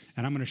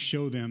 And I'm going to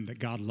show them that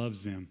God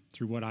loves them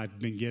through what I've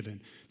been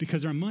given.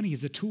 Because our money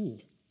is a tool.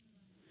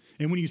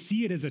 And when you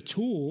see it as a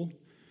tool,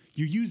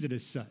 you use it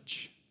as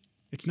such.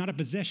 It's not a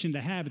possession to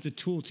have, it's a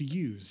tool to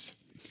use.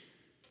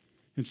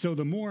 And so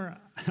the more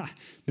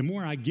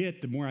I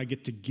get, the more I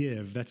get to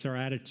give. That's our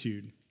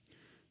attitude.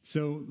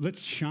 So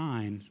let's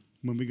shine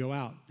when we go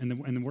out in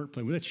the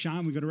workplace. Let's shine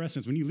when we go to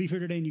restaurants. When you leave here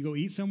today and you go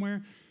eat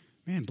somewhere,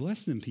 man,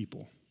 bless them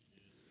people.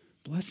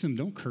 Bless them,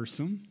 don't curse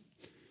them.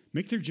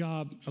 Make their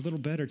job a little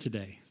better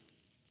today.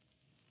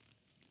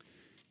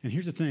 And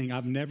here's the thing,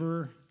 I've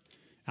never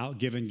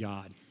outgiven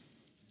God.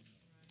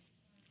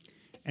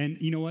 And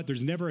you know what?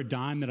 There's never a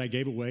dime that I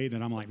gave away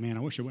that I'm like, man, I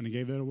wish I wouldn't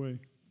have gave that away.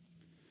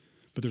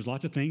 But there's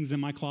lots of things in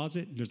my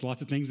closet. There's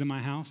lots of things in my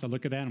house. I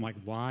look at that and I'm like,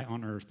 why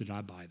on earth did I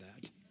buy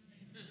that?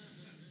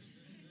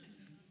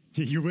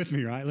 You're with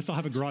me, right? Let's all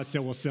have a garage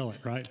sale. We'll sell it,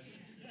 right?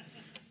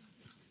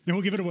 And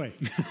we'll give it away.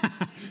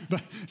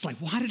 But it's like,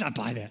 why did I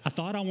buy that? I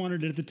thought I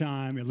wanted it at the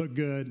time. It looked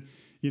good,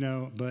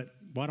 but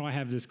why do I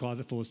have this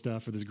closet full of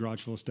stuff or this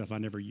garage full of stuff I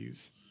never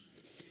use?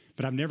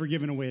 But I've never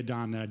given away a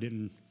dime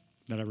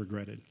that I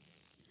regretted.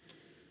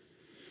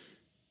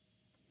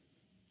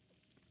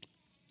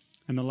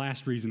 And the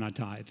last reason I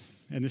tithe,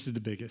 and this is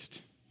the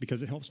biggest,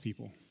 because it helps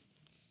people.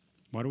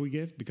 Why do we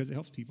give? Because it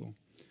helps people.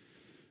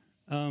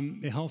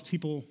 It helps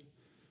people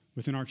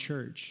within our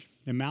church.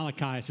 And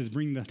Malachi says,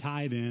 bring the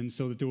tithe in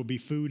so that there will be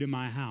food in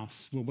my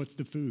house. Well, what's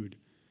the food?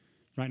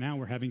 Right now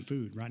we're having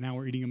food. Right now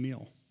we're eating a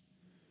meal.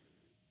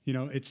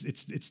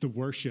 It's the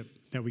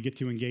worship that we get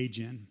to engage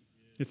in.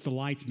 It's the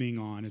lights being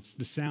on. It's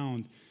the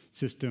sound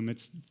system.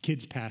 It's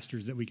kids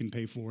pastors that we can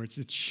pay for. It's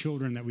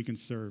children that we can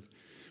serve.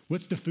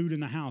 What's the food in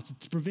the house?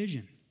 It's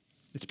provision.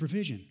 It's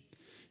provision.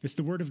 It's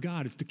the word of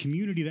God. It's the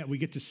community that we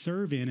get to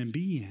serve in and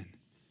be in.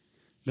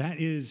 That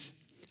is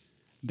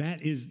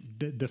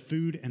the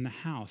food and the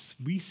house.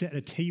 We set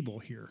a table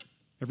here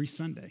every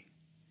Sunday.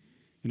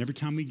 And every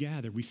time we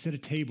gather, we set a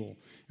table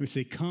and we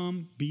say,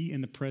 come be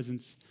in the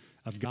presence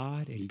of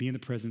God and be in the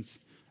presence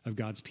of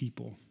God's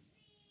people.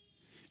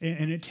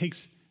 And it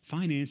takes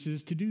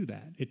finances to do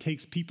that. It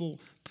takes people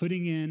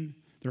putting in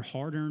their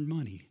hard-earned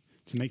money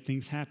to make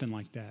things happen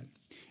like that.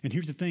 And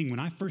here's the thing. When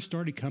I first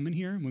started coming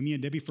here, when me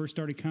and Debbie first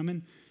started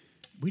coming,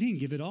 we didn't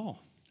give it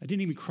all. It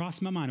didn't even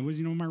cross my mind. It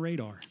wasn't even on my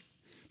radar.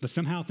 But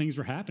somehow things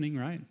were happening,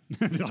 right?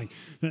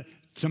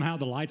 Somehow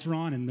the lights were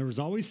on and there was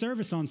always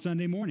service on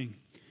Sunday morning.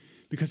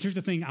 Because here's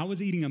the thing, I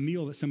was eating a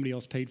meal that somebody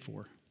else paid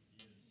for.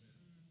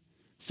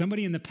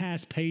 Somebody in the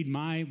past paid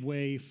my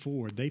way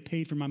forward. They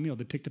paid for my meal.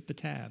 They picked up the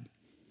tab.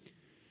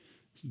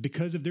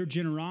 Because of their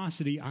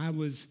generosity, I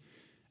was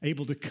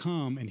able to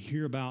come and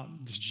hear about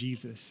this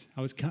Jesus.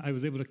 I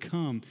was able to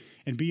come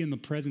and be in the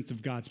presence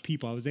of God's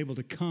people. I was able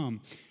to come,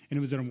 and it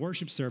was in a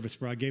worship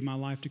service where I gave my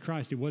life to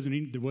Christ. There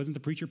wasn't the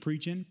preacher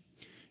preaching.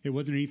 It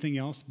wasn't anything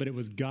else, but it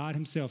was God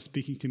himself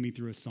speaking to me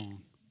through a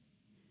song.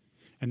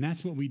 And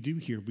that's what we do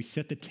here. We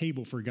set the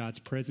table for God's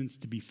presence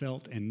to be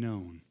felt and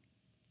known.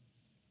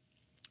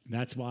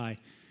 That's why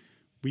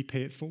we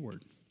pay it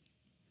forward.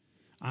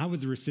 I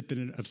was a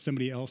recipient of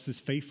somebody else's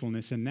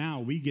faithfulness, and now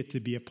we get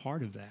to be a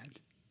part of that.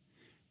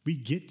 We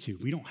get to.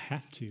 We don't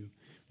have to.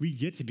 We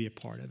get to be a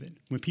part of it.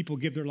 When people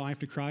give their life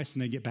to Christ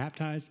and they get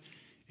baptized,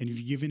 and if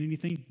you've given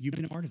anything, you've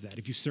been a part of that.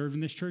 If you serve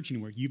in this church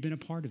anywhere, you've been a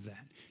part of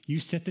that.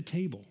 You set the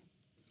table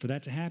for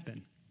that to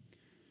happen.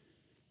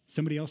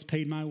 Somebody else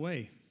paid my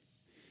way.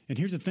 And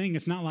here's the thing,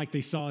 it's not like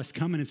they saw us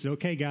coming and said,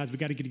 okay, guys, we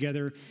got to get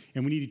together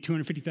and we need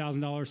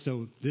 $250,000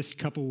 so this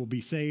couple will be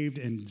saved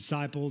and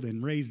discipled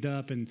and raised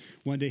up and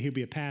one day he'll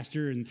be a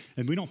pastor. And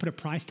we don't put a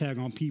price tag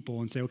on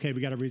people and say, okay, we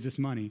got to raise this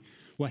money.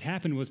 What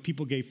happened was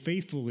people gave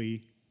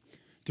faithfully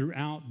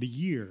throughout the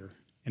year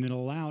and it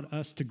allowed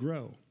us to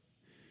grow.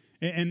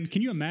 And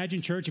can you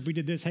imagine, church, if we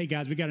did this? Hey,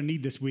 guys, we got a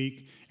need this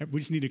week.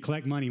 We just need to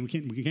collect money. We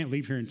can't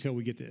leave here until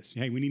we get this.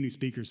 Hey, we need new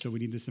speakers, so we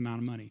need this amount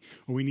of money.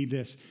 Or we need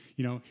this.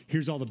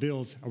 Here's all the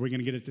bills. Are we going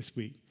to get it this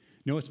week?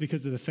 No, it's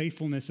because of the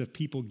faithfulness of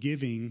people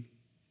giving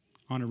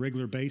on a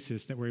regular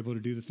basis that we're able to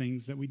do the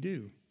things that we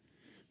do.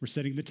 We're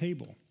setting the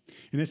table.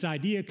 And this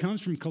idea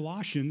comes from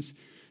Colossians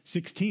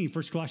 16,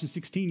 1 Colossians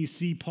 16, you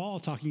see Paul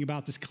talking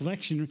about this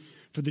collection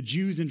for the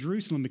Jews in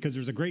Jerusalem because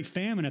there's a great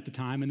famine at the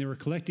time and they were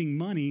collecting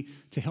money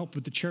to help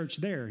with the church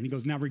there. And he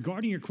goes, now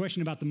regarding your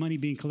question about the money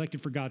being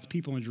collected for God's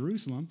people in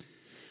Jerusalem,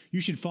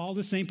 you should follow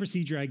the same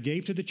procedure I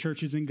gave to the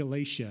churches in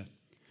Galatia.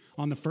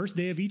 On the first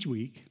day of each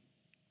week,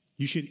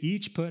 you should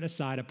each put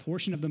aside a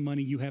portion of the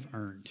money you have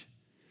earned.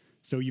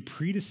 So you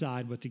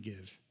pre-decide what to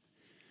give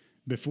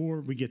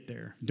before we get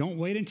there. Don't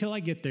wait until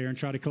I get there and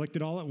try to collect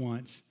it all at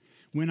once.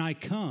 When I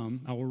come,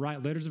 I will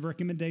write letters of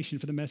recommendation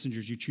for the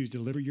messengers you choose to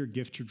deliver your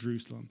gift to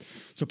Jerusalem.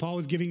 So Paul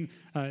was giving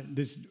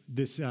this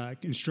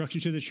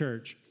instruction to the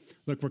church.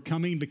 Look, we're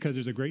coming because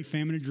there's a great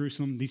famine in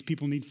Jerusalem. These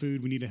people need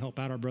food. We need to help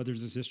out our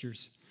brothers and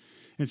sisters.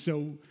 And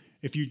so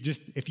if you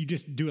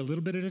just do a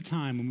little bit at a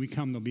time, when we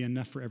come, there'll be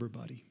enough for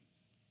everybody.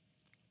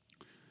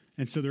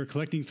 And so they're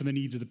collecting for the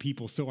needs of the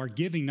people. So our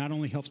giving not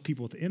only helps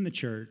people within the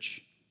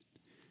church,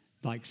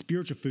 like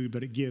spiritual food,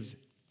 but it gives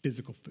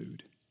physical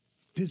food.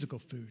 Physical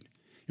food.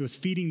 It was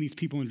feeding these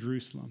people in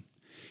Jerusalem.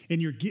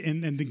 And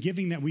the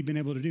giving that we've been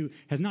able to do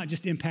has not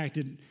just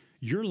impacted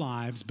your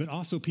lives, but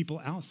also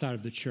people outside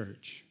of the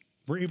church.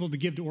 We're able to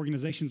give to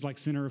organizations like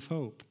Center of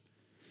Hope.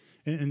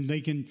 And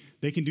they can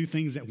do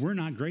things that we're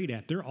not great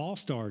at. They're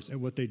all-stars at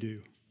what they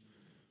do.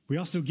 We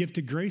also give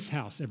to Grace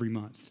House every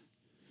month.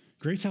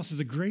 Grace House is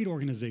a great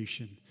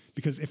organization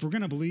because if we're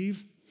going to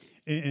believe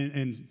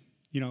and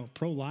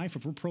pro-life,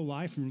 if we're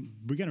pro-life,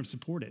 we got to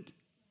support it.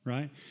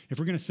 Right? If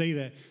we're going to say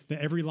that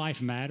every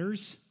life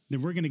matters,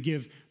 then we're going to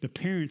give the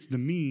parents the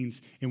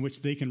means in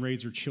which they can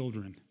raise their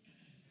children.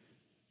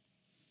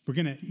 We're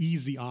going to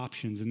ease the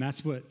options, and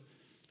that's what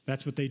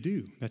they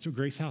do. That's what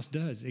Grace House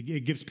does. It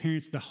gives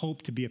parents the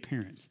hope to be a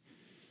parent,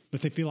 that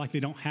they feel like they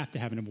don't have to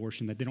have an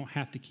abortion, that they don't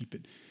have to keep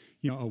it,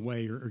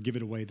 away or give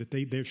it away, that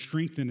they're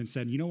strengthened and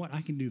said, you know what, I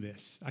can do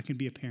this. I can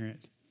be a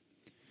parent.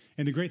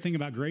 And the great thing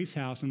about Grace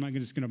House, I'm not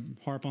just going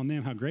to harp on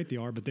them, how great they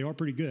are, but they are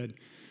pretty good.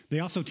 They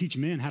also teach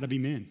men how to be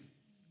men,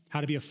 how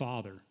to be a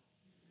father.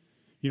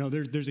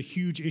 There's a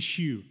huge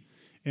issue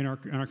in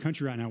our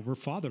country right now. We're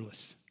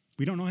fatherless.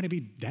 We don't know how to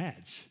be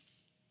dads.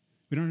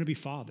 We don't know how to be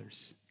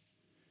fathers.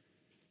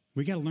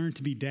 We got to learn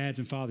to be dads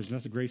and fathers, and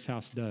that's what Grace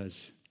House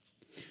does.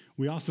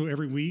 We also,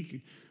 every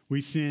week,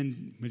 we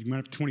went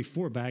up to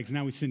 24 bags.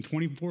 Now we send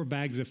 24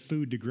 bags of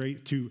food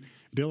to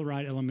Bill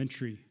Wright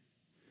Elementary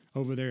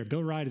over there.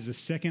 Bill Wright is the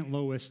second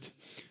lowest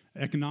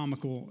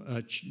economical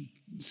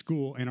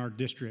school in our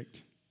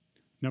district.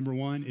 Number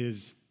one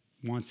is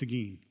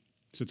Wansagine.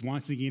 So it's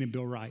Wansagine and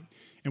Bill Wright.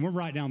 And we're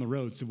right down the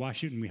road, so why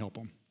shouldn't we help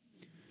them?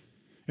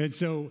 And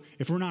so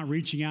if we're not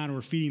reaching out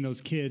or feeding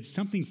those kids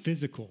something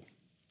physical,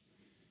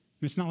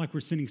 it's not like we're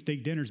sending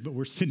steak dinners, but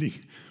we're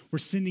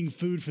sending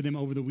food for them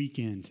over the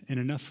weekend and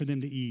enough for them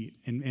to eat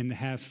and to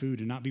have food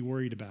and not be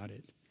worried about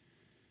it.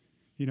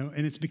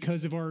 And it's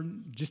because of our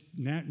just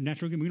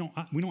natural giving.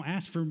 We don't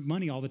ask for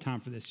money all the time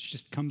for this. It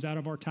just comes out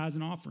of our tithes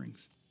and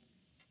offerings.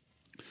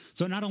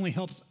 So it not only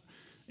helps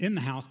in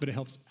the house, but it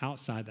helps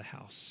outside the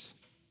house.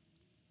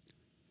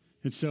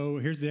 And so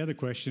here's the other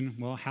question.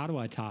 Well, how do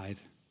I tithe?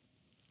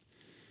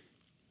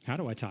 How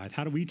do I tithe?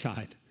 How do we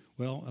tithe?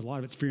 Well, a lot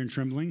of it's fear and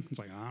trembling. It's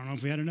like, I don't know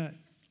if we had a nut.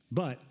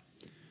 But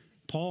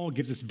Paul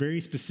gives us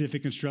very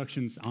specific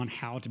instructions on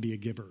how to be a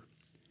giver.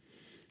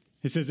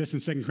 It says this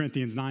in 2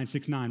 Corinthians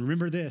 9:6-9.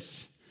 Remember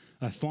this,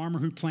 a farmer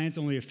who plants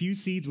only a few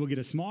seeds will get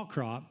a small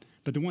crop,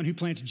 but the one who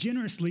plants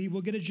generously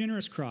will get a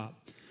generous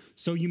crop.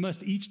 So you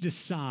must each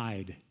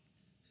decide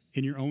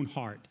in your own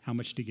heart how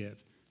much to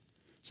give.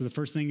 So the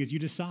first thing is you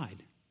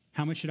decide,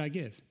 how much should I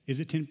give?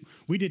 Is it 10?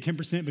 We did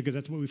 10% because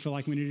that's what we feel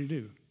like we need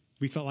to do.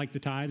 We felt like the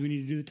tithe, we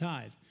need to do the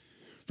tithe.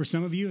 For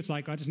some of you, it's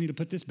like, I just need to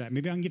put this back.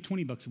 Maybe I can give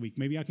 $20 a week.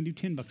 Maybe I can do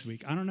 $10 a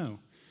week. I don't know.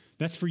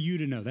 That's for you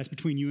to know. That's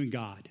between you and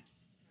God.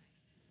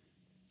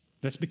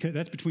 That's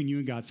between you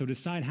and God. So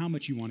decide how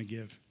much you want to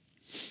give.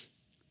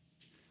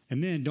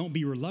 And then don't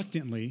give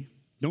reluctantly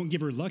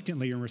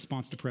in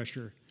response to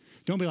pressure.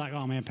 Don't be like,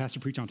 oh man, pastor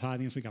preached on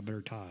tithing this week, I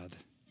better tithe.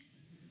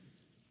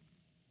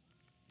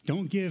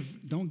 Don't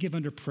give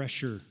under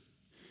pressure.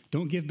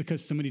 Don't give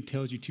because somebody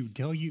tells you to.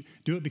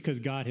 Do it because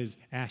God has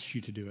asked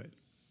you to do it.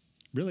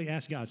 Really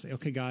ask God, say,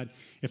 okay, God,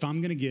 if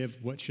I'm going to give,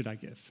 what should I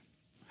give?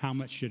 How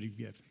much should you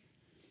give?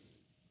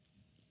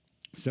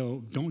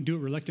 So don't do it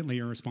reluctantly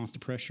or in response to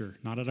pressure,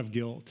 not out of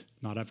guilt,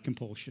 not out of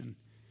compulsion.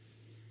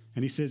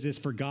 And he says this,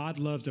 for God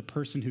loves a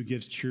person who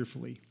gives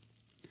cheerfully.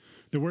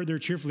 The word there,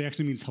 cheerfully,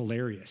 actually means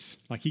hilarious.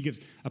 Like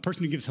a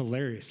person who gives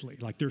hilariously.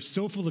 Like they're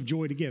so full of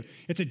joy to give.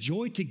 It's a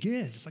joy to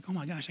give. It's like, oh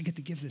my gosh, I get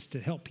to give this to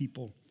help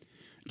people.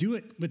 Do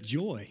it with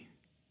joy.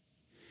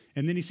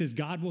 And then he says,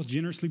 God will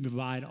generously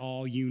provide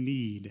all you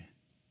need.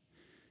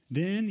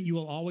 Then you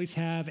will always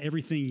have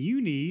everything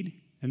you need,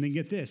 and then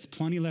get this,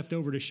 plenty left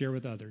over to share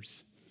with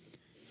others.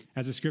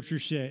 As the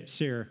scriptures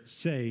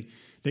say,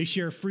 they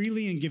share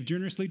freely and give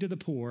generously to the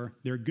poor.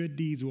 Their good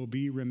deeds will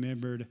be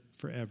remembered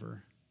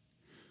forever.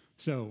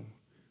 So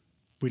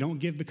we don't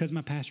give because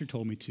my pastor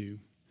told me to.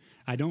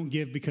 I don't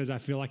give because I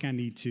feel like I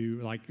need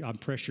to, like I'm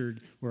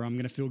pressured where I'm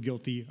going to feel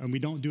guilty. And we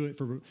don't do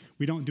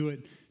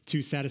it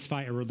to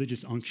satisfy a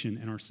religious unction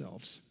in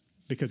ourselves.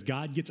 Because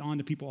God gets on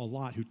to people a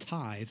lot who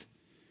tithe,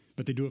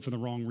 but they do it for the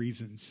wrong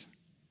reasons.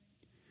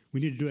 We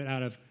need to do it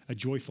out of a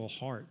joyful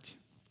heart.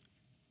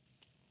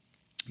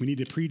 We need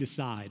to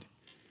pre-decide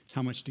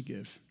how much to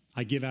give.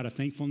 I give out of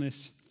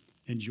thankfulness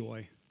and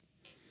joy.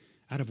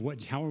 Out of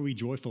what? How are we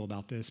joyful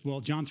about this? Well,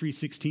 John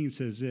 3:16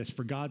 says this,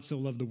 for God so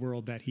loved the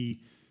world that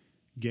he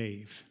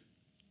gave.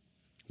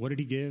 What did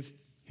he give?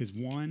 His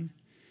one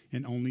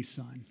and only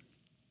son.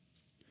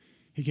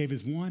 He gave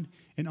his one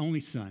and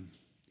only son.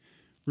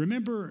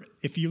 Remember,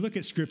 if you look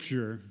at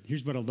Scripture,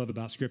 here's what I love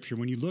about Scripture.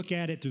 When you look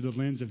at it through the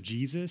lens of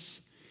Jesus,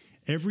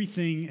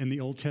 everything in the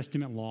Old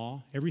Testament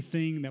law,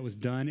 everything that was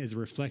done is a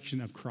reflection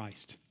of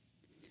Christ.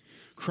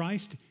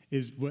 Christ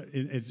is what,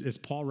 as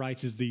Paul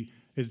writes, is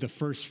the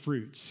first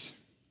fruits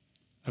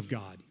of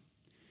God.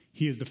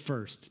 He is the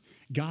first.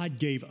 God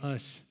gave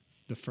us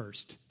the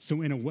first.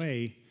 So in a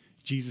way,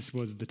 Jesus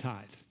was the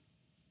tithe.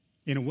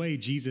 In a way,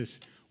 Jesus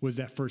was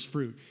that first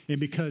fruit. And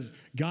because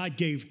God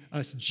gave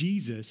us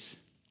Jesus,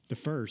 the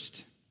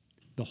first,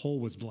 the whole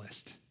was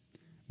blessed.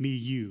 Me,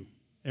 you,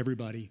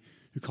 everybody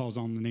who calls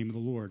on the name of the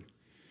Lord.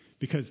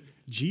 Because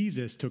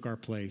Jesus took our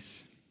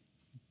place,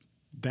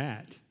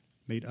 that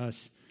made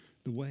us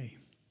the way.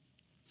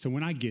 So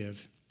when I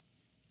give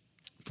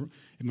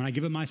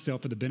of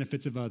myself for the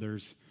benefits of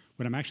others,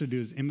 what I'm actually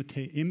doing is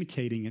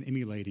imitating and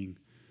emulating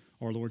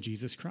our Lord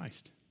Jesus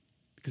Christ.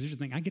 Because here's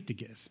the thing, I get to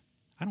give.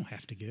 I don't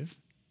have to give.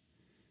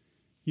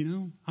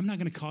 I'm not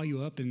going to call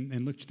you up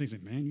and look at you and say,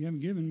 man, you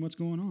haven't given, what's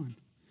going on?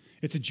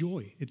 It's a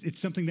joy. It's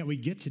something that we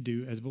get to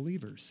do as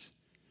believers.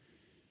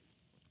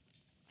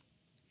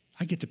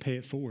 I get to pay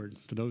it forward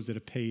for those that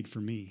have paid for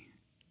me.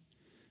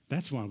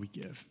 That's why we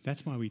give.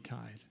 That's why we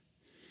tithe.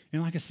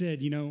 And like I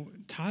said,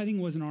 tithing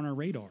wasn't on our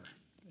radar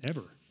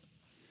ever.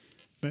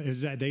 But it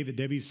was that day that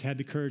Debbie's had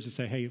the courage to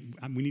say, hey,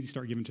 we need to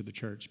start giving to the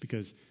church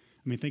because,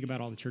 think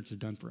about all the church has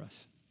done for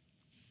us.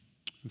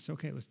 It's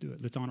okay, let's do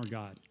it. Let's honor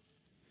God.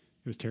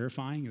 It was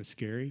terrifying. It was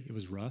scary. It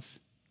was rough.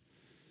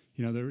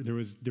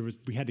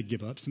 We had to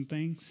give up some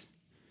things.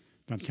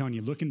 But I'm telling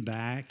you, looking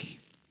back,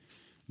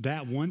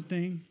 that one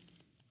thing,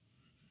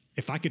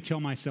 if I could tell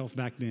myself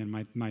back then,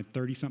 my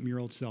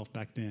 30-something-year-old self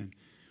back then,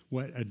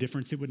 what a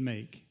difference it would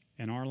make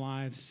in our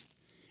lives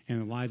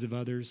and the lives of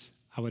others,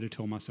 I would have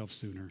told myself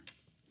sooner.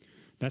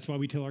 That's why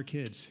we tell our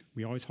kids.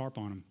 We always harp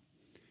on them.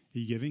 Are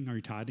you giving? Are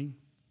you tithing?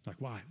 Like,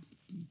 why?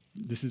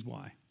 This is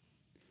why.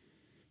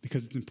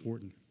 Because it's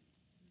important.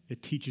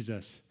 It teaches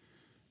us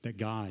that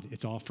God,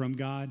 it's all from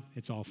God,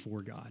 it's all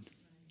for God.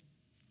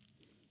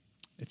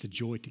 It's a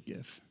joy to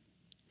give.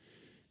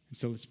 And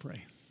so let's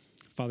pray.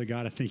 Father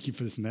God, I thank you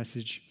for this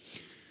message.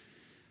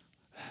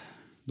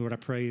 Lord, I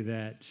pray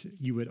that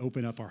you would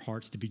open up our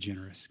hearts to be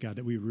generous. God,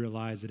 that we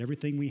realize that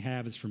everything we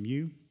have is from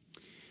you.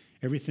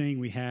 Everything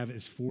we have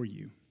is for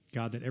you.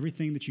 God, that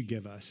everything that you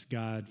give us,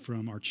 God,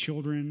 from our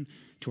children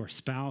to our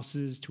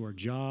spouses, to our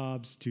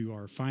jobs, to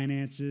our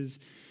finances,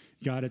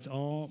 God, it's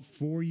all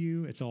for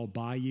you. It's all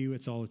by you.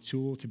 It's all a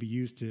tool to be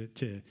used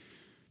to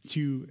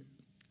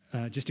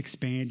just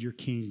expand your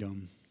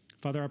kingdom.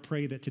 Father, I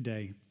pray that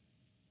today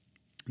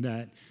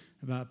that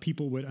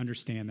people would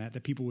understand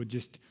that people would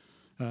just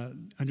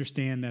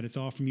understand that it's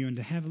all from you, and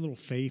to have a little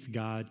faith,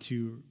 God,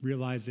 to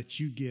realize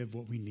that you give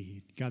what we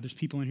need. God, there's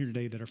people in here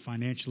today that are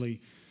financially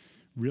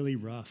really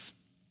rough.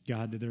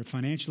 God, that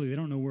they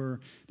don't know where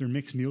their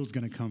mixed meal is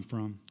going to come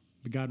from.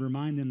 But God,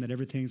 remind them that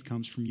everything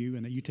comes from you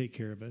and that you take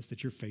care of us,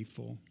 that you're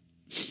faithful.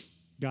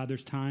 God,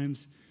 there's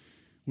times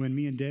when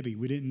me and Debbie,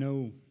 we didn't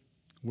know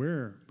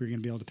where we were going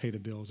to be able to pay the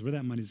bills, where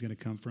that money's going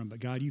to come from.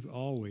 But God, you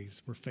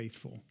always were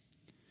faithful.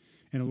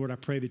 And Lord, I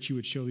pray that you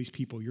would show these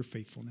people your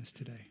faithfulness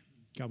today.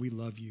 God, we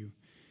love you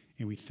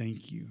and we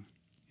thank you.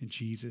 In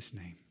Jesus'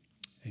 name,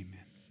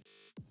 amen.